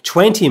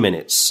 20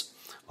 minutes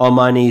on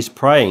my knees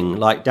praying,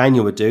 like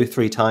Daniel would do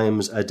 3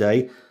 times a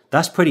day,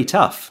 that's pretty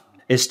tough.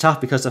 It's tough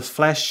because the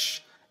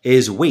flesh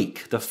is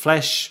weak. The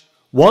flesh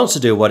wants to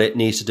do what it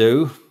needs to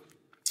do,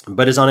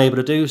 but is unable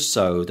to do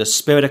so. The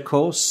spirit, of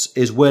course,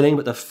 is willing,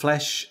 but the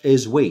flesh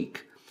is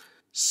weak.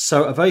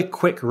 So a very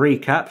quick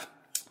recap,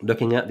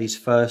 looking at these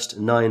first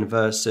 9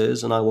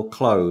 verses, and I will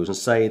close and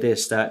say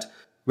this, that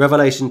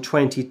Revelation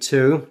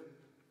 22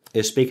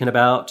 is speaking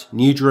about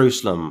New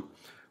Jerusalem.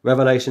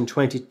 Revelation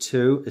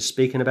 22 is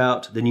speaking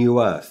about the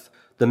new earth.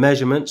 The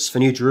measurements for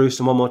New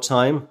Jerusalem, one more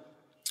time,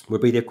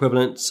 would be the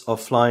equivalent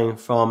of flying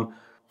from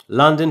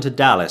London to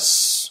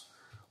Dallas,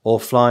 or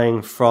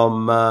flying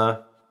from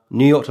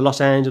New York to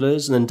Los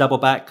Angeles and then double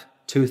back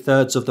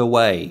 2/3 of the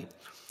way,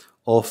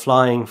 or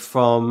flying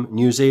from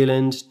New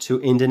Zealand to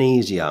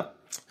Indonesia.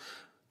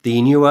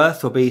 The new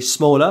earth will be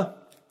smaller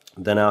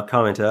than our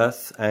current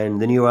earth,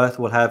 and the new earth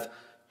will have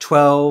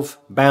 12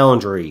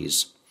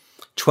 boundaries,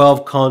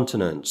 12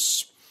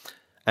 continents.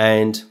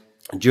 And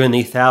during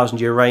the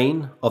 1,000-year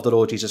reign of the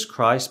Lord Jesus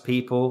Christ,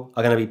 people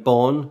are going to be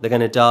born, they're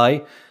going to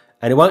die,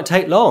 and it won't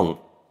take long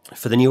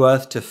for the new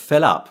earth to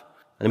fill up.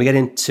 And we get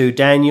into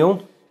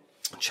Daniel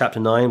chapter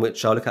 9,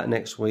 which I'll look at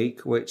next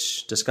week,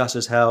 which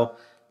discusses how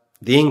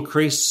the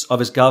increase of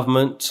his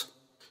government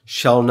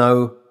shall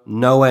know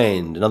no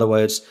end. In other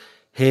words,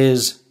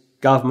 his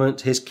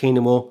government, his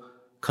kingdom will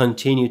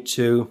continue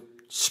to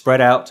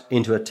spread out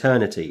into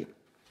eternity.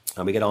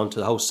 And we get on to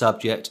the whole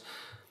subject,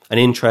 an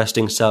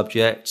interesting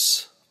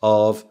subject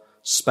of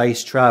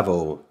space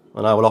travel,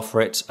 and I will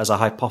offer it as a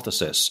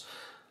hypothesis.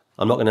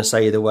 I'm not going to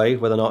say either way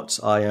whether or not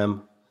I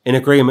am in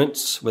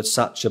agreement with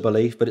such a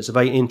belief, but it's a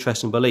very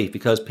interesting belief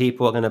because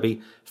people are going to be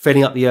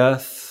filling up the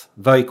earth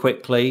very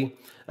quickly,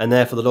 and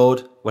therefore the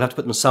Lord will have to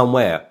put them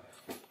somewhere.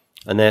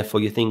 And therefore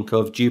you think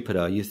of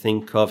Jupiter, you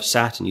think of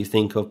Saturn, you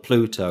think of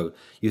Pluto,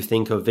 you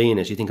think of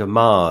Venus, you think of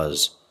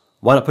Mars.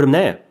 Why not put them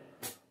there?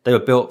 They were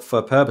built for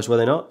a purpose, were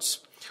they not?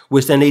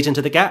 Which then leads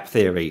into the gap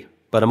theory,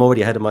 but I'm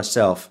already ahead of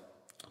myself,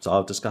 so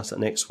I'll discuss that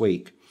next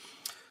week.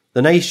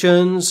 The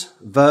nations,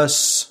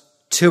 verse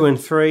 2 and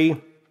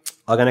 3,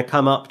 are going to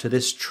come up to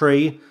this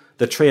tree,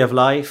 the tree of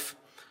life,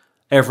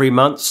 every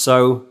month.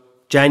 So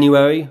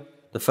January,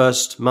 the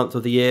first month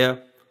of the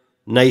year,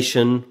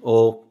 nation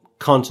or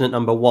continent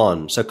number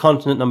 1. So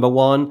continent number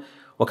 1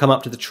 will come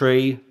up to the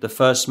tree the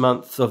first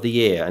month of the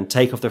year and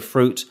take of the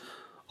fruit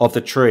of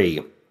the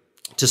tree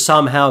to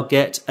somehow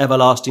get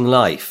everlasting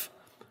life.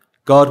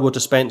 God will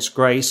dispense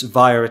grace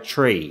via a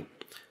tree.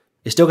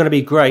 It's still going to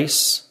be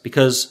grace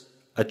because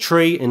a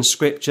tree in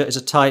Scripture is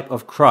a type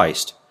of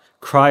Christ.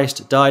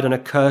 Christ died on a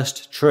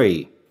cursed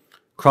tree.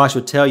 Christ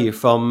would tell you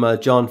from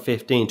John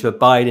 15 to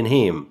abide in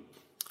him.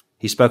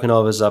 He's spoken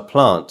of as a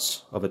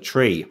plant, of a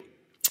tree.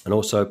 And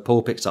also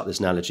Paul picks up this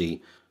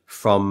analogy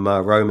from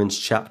Romans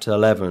chapter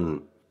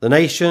 11. The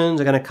nations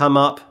are going to come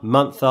up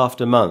month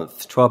after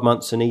month, 12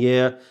 months in a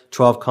year,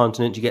 12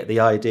 continents, you get the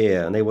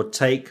idea. And they will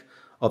take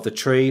of the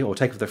tree, or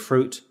take of the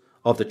fruit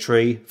of the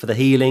tree for the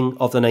healing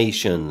of the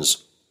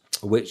nations,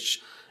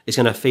 which is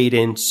going to feed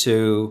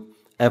into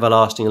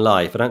everlasting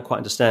life. I don't quite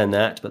understand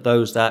that, but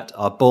those that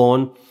are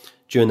born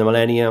during the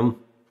millennium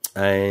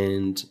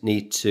and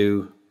need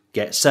to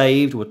get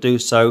saved will do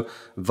so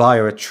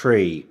via a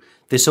tree.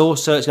 This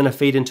also is going to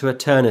feed into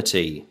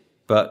eternity,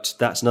 but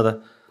that's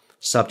another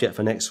subject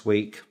for next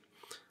week.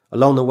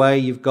 Along the way,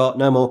 you've got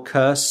no more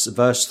curse,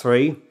 verse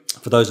 3,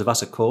 for those of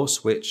us, of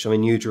course, which are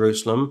in New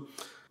Jerusalem.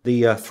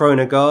 The throne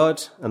of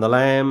God and the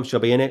Lamb shall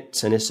be in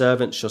it, and his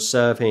servants shall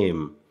serve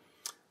him.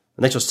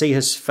 And they shall see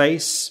his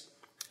face,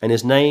 and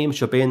his name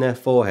shall be in their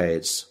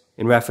foreheads,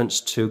 in reference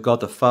to God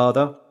the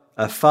Father.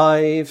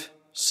 5,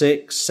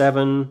 6,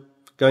 7,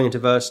 going into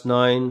verse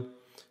 9,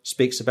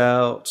 speaks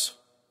about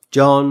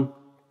John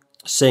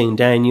seeing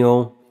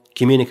Daniel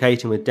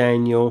communicating with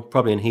Daniel,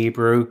 probably in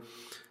Hebrew,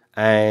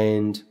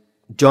 and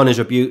John is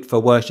rebuked for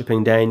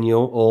worshipping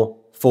Daniel or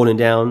falling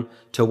down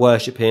to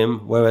worship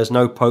him, whereas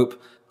no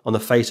pope on the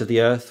face of the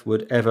earth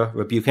would ever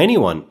rebuke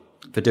anyone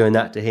for doing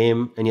that to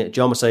him. And yet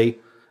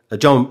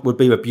John would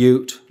be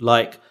rebuked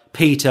like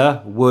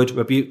Peter would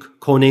rebuke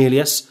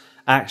Cornelius.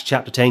 Acts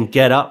chapter 10,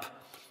 get up,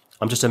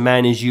 I'm just a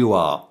man as you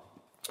are.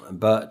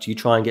 But you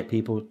try and get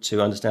people to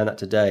understand that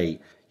today.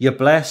 You're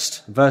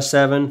blessed, verse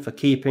 7, for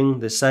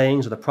keeping the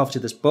sayings of the prophecy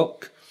of this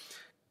book.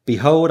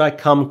 Behold, I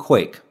come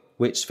quick,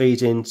 which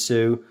feeds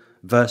into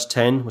verse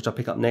 10, which I'll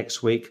pick up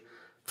next week.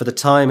 For the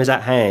time is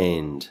at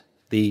hand.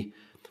 The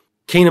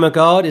kingdom of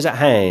God is at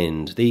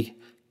hand. The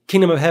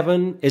kingdom of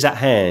heaven is at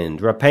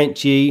hand.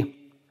 Repent ye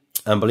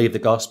and believe the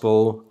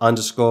gospel,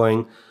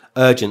 underscoring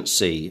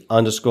urgency,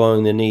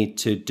 underscoring the need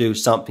to do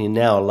something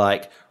now,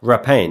 like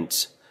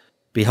repent.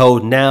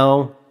 Behold,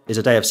 now is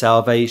a day of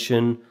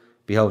salvation.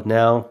 Behold,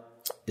 now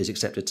is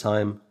accepted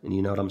time. And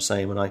you know what I'm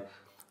saying when I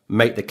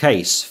make the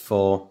case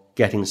for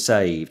getting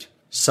saved.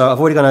 So I've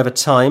already gone over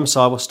time,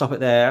 so I will stop it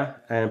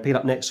there and pick it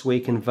up next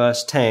week in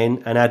verse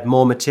 10 and add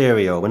more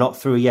material. We're not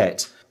through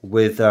yet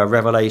with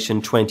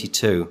Revelation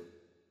 22.